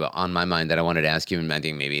kind of on my mind that I wanted to ask you, and I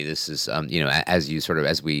think maybe this is, as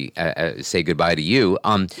we say goodbye to you,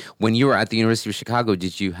 when you were at the University of Chicago,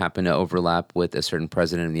 did you happen to overlap with a certain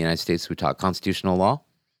president of the United States who taught constitutional law?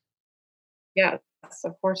 Yes,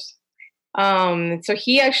 of course. So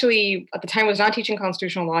he actually, at the time, was not teaching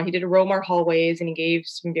constitutional law. He did roam our hallways, and he gave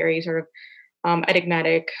some very sort of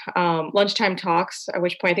enigmatic lunchtime talks, at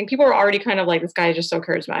which point I think people were already kind of like, this guy is just so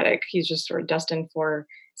charismatic. He's just sort of destined for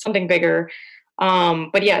something bigger.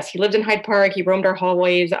 But yes, he lived in Hyde Park. He roamed our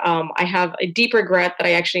hallways. I have a deep regret that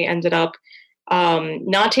I actually ended up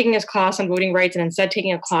not taking his class on voting rights and instead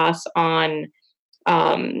taking a class on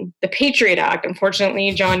the Patriot Act.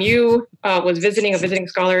 Unfortunately, John Yoo was a visiting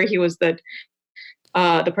scholar. He was the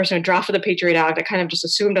person who drafted the Patriot Act. I kind of just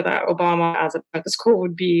assumed that Obama, as at the school,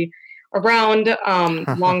 would be around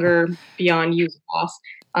longer beyond Yoo's boss.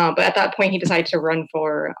 But at that point, he decided to run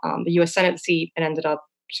for the U.S. Senate seat and ended up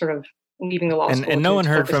sort of leaving the law school. And no one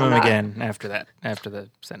heard from him again after that, after the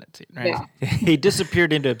Senate seat, right? Yeah. He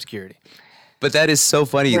disappeared into obscurity. But that is so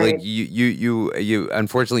funny. Right. Like you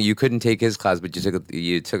unfortunately you couldn't take his class, but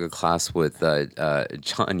you took a class with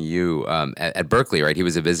John Yoo at Berkeley, right? He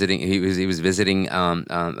was visiting UC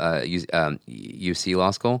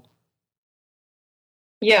Law School.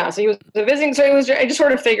 Yeah, so he was visiting. So I just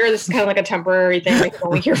sort of figured this is kind of like a temporary thing. I can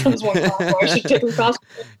only hear from this one class, so I should take his class.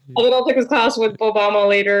 And then I'll take his class with Obama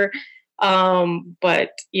later.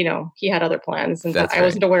 But he had other plans and that I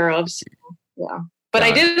wasn't aware of. So, yeah, but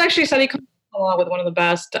I did actually study law with one of the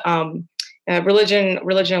best religion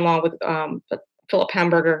and law with Philip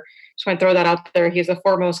Hamburger. Just want to throw that out there. He's one of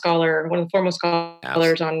the foremost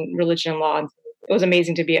scholars on religion and law. And it was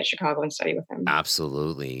amazing to be at Chicago and study with him.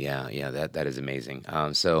 Absolutely. Yeah, that is amazing.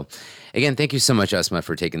 So again, thank you so much, Asma,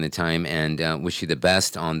 for taking the time, and wish you the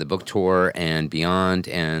best on the book tour and beyond,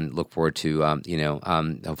 and look forward to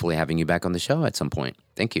hopefully having you back on the show at some point.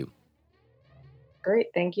 Thank you. Great.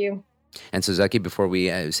 Thank you. And so, Zaki, before we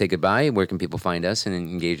say goodbye, where can people find us and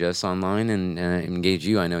engage us online and engage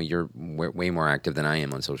you? I know you're way more active than I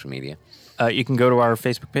am on social media. You can go to our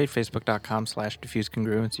Facebook page,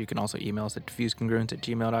 facebook.com/diffusecongruence. You can also email us at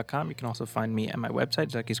diffusecongruence@gmail.com. You can also find me at my website,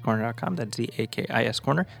 zakiscorner.com. That's ZAKIS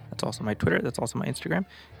Corner. That's also my Twitter. That's also my Instagram.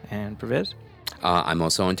 And Pervez? I'm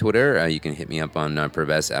also on Twitter. You can hit me up on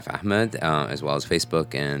Pervez F. Ahmed, as well as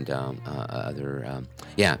Facebook and other.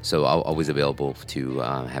 So I'm always available to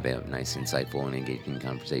have a nice, insightful, and engaging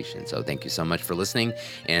conversation. So thank you so much for listening.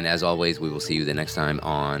 And as always, we will see you the next time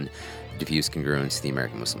on Diffuse Congruence, the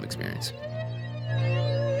American Muslim Experience.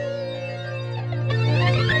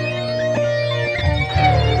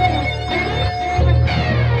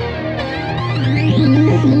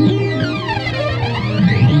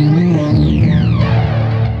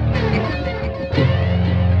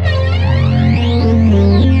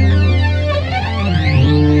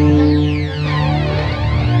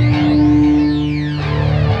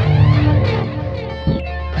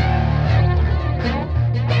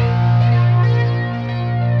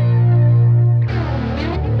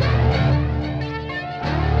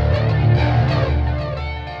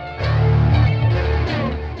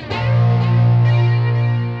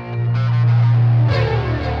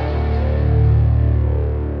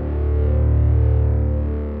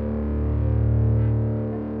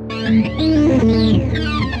 Mm-hmm.